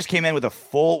the Raiders came in with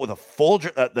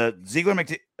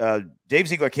Dave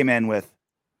Ziegler came in with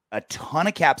a ton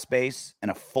of cap space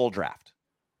and a full draft,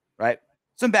 right?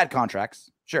 Some bad contracts,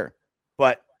 sure,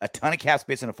 but a ton of cap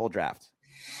space and a full draft.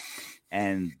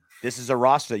 And this is a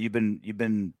roster that you've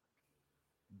been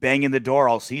banging the door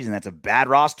all season. That's a bad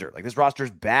roster. Like this roster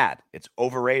is bad. It's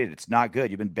overrated. It's not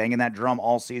good. You've been banging that drum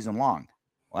all season long.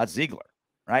 Well, that's Ziegler,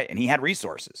 right? And he had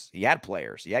resources. He had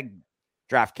players. He had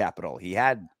draft capital. He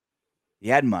had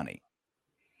money.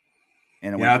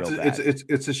 And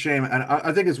it's a shame. And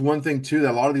I think it's one thing too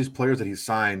that a lot of these players that he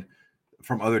signed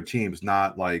from other teams,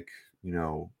 not like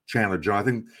Chandler Jones. I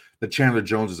think that Chandler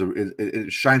Jones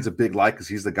it shines a big light because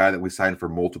he's the guy that we signed for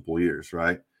multiple years,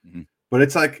 right? Mm-hmm. But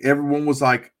it's like everyone was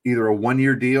like either a 1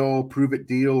 year deal, prove it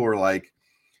deal, or like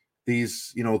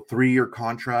these 3-year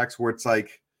contracts where it's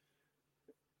like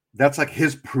that's like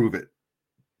his prove it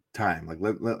time. Like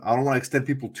I don't want to extend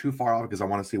people too far off because I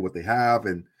want to see what they have,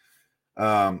 and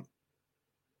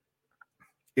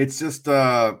it's just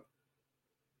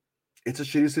it's a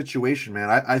shitty situation, man.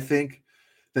 I think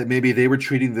that maybe they were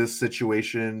treating this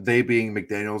situation, they being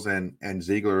McDaniels and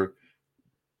Ziegler,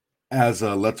 as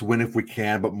a let's win if we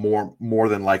can, but more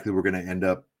than likely we're going to end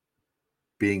up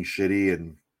being shitty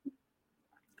and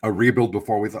a rebuild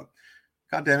before we thought.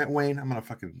 God damn it, Wayne. I'm going to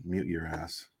fucking mute your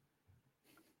ass.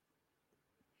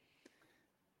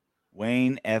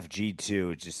 Wayne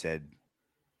FG2 just said,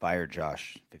 fire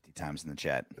Josh 50 times in the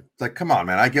chat. It's like, come on,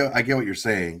 man. I get what you're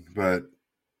saying, but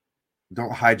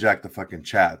don't hijack the fucking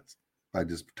chat by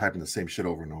just typing the same shit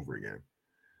over and over again.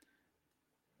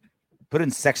 Put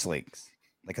in sex links,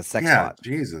 like a sex bot.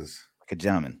 Jesus. Like a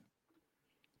gentleman.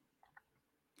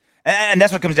 And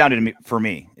that's what comes down to me, for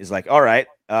me, is like, all right,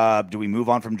 do we move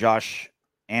on from Josh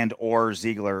and or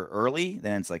Ziegler early?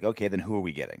 Then it's like, okay, then who are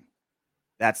we getting?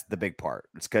 That's the big part.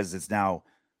 It's because it's now,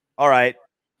 all right,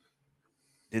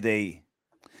 did they?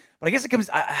 But I guess it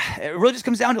really just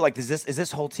comes down to like, is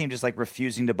this whole team just like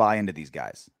refusing to buy into these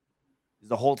guys? Is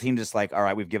the whole team just like, all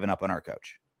right, we've given up on our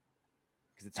coach?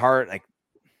 Because it's hard. Like,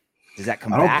 does that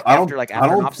come back after like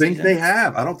after I don't think they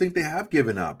have. I don't think they have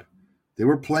given up. They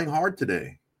were playing hard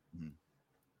today.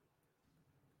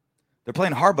 They're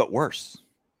playing hard, but worse.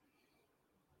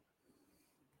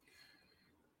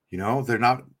 You know, they're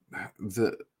not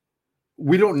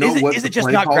we don't know what is it just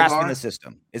not grasping the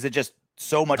system? Is it just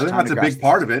so much? I think that's a big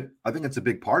part of it. I think it's a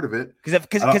big part of it.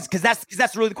 Because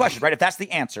that's really the question, right? If that's the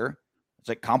answer, it's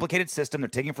like complicated system. They're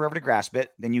taking forever to grasp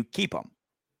it. Then you keep them.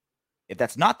 If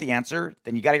that's not the answer,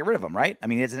 then you got to get rid of them, right? I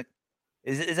mean, is it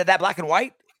that black and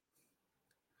white?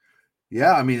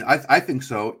 Yeah, I mean, I think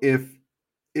so.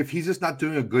 If he's just not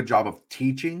doing a good job of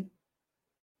teaching,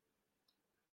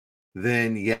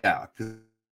 then yeah, because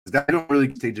that don't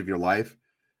really stage of your life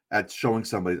at showing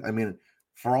somebody. I mean,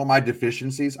 for all my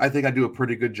deficiencies, I think I do a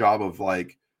pretty good job of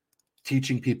like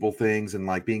teaching people things and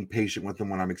like being patient with them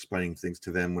when I'm explaining things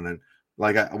to them. When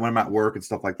I'm at work and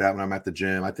stuff like that, when I'm at the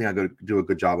gym, I think I do a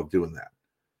good job of doing that.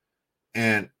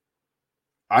 And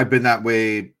I've been that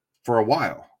way for a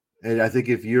while. And I think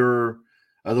if you're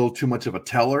a little too much of a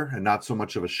teller and not so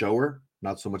much of a shower,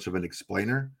 not so much of an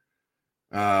explainer,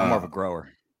 I'm more of a grower.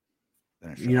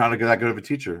 You're not that good of a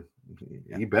teacher.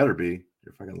 Yeah. You better be.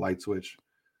 You're fucking light switch.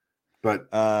 But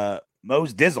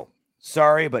Mo's Dizzle.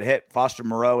 Sorry, but hit Foster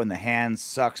Moreau in the hand.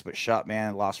 Sucks, but shot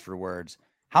man. Lost for words.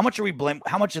 How much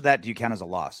of that do you count as a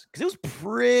loss? Because it was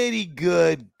pretty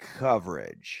good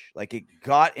coverage. Like it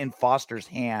got in Foster's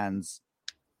hands,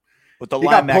 but the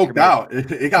linebacker got poked out.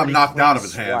 It got knocked out of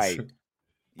his hands.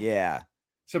 Yeah.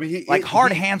 So I mean,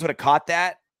 hands would have caught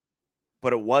that,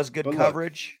 but it was good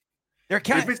coverage.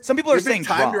 Some people are saying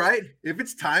timed right. If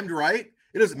it's timed right,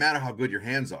 it doesn't matter how good your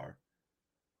hands are.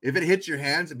 If it hits your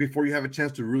hands before you have a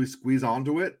chance to really squeeze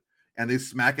onto it, and they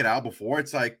smack it out before,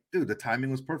 it's like, dude, the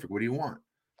timing was perfect. What do you want?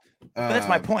 But that's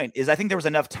my point. Is I think there was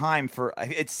enough time for.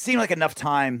 It seemed like enough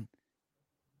time.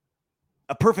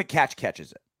 A perfect catch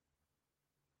catches it,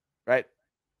 right?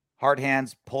 Hard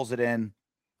hands, pulls it in,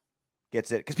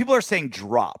 gets it. Because people are saying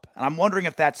drop, and I'm wondering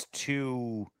if that's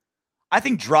too. I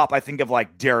think drop. I think of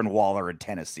like Darren Waller in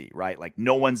Tennessee, right? Like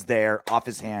no one's there, off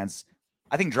his hands.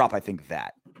 I think drop. I think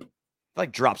that. I feel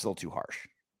like drop's a little too harsh.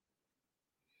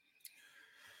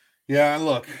 Yeah,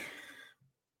 look.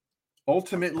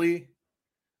 Ultimately,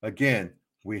 again,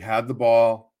 we had the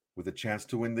ball with a chance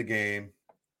to win the game,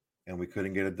 and we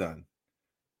couldn't get it done.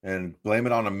 And blame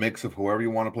it on a mix of whoever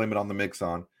you want to blame it on the mix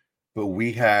on. But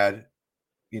we had,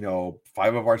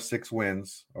 5 of our 6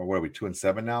 wins, or what are we,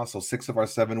 2-7 now? So 6 of our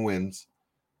 7 wins,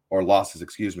 or losses,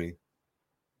 excuse me.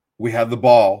 We had the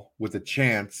ball with a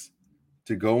chance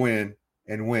to go in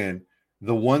and win.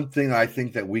 The one thing I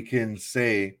think that we can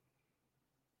say,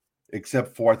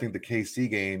 except for I think the KC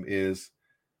game, is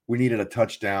we needed a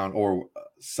touchdown or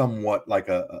somewhat like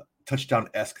a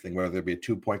touchdown-esque thing, whether it be a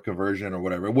 2-point conversion or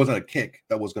whatever. It wasn't a kick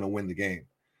that was going to win the game.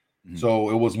 Mm-hmm.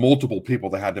 So it was multiple people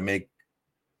that had to make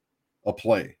a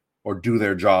play or do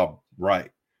their job right.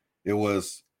 It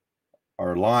was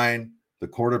our line, the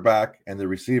quarterback, and the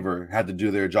receiver had to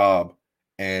do their job,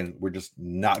 and we're just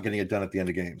not getting it done at the end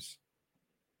of games.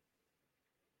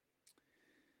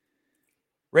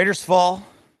 Raiders fall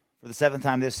for the 7th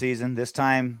time this season, this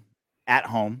time at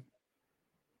home,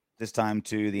 this time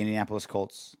to the Indianapolis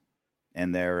Colts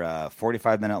and their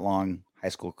 45-minute long high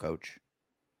school coach,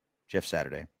 Jeff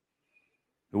Saturday,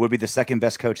 who would be the second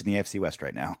best coach in the AFC West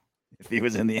right now if he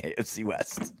was in the AFC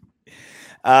West.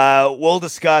 We'll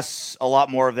discuss a lot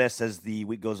more of this as the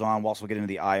week goes on. We'll also get into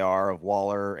the IR of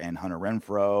Waller and Hunter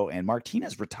Renfrow and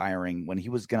Martinez retiring when he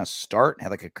was going to start,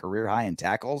 had like a career high in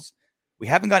tackles. We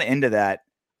haven't gotten into that.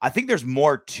 I think there's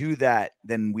more to that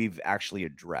than we've actually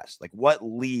addressed. Like what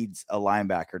leads a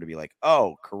linebacker to be like,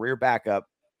 oh, career backup.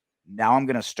 Now I'm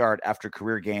going to start after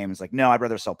career games. Like, no, I'd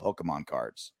rather sell Pokemon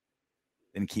cards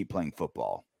than keep playing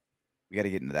football. We got to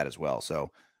get into that as well.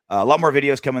 So a lot more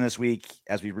videos coming this week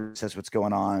as we assess what's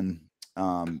going on.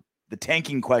 The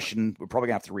tanking question, we're probably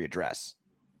going to have to readdress.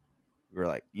 We were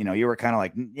like, you were kind of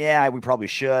like, yeah, we probably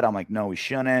should. I'm like, no, we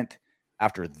shouldn't.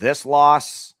 After this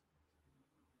loss,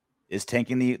 is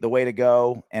tanking the way to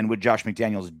go? And would Josh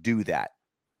McDaniels do that?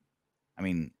 I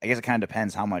mean, I guess it kind of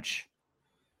depends how much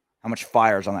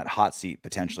fire's on that hot seat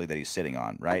potentially that he's sitting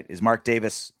on, right? Is Mark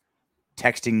Davis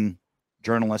texting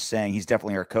journalists saying he's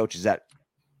definitely our coach? Is that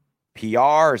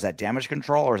PR? Is that damage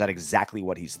control? Or is that exactly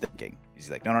what he's thinking?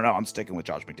 He's like, no, I'm sticking with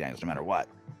Josh McDaniels no matter what.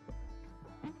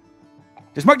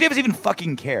 Does Mark Davis even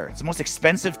fucking care? It's the most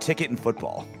expensive ticket in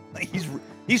football. Like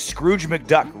he's Scrooge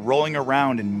McDuck rolling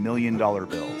around in $1 million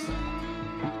bills.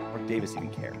 Mark Davis even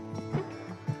care?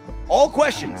 All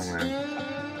questions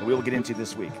that we will get into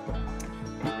this week.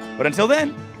 But until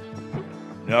then,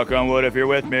 knock on wood if you're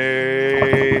with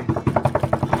me.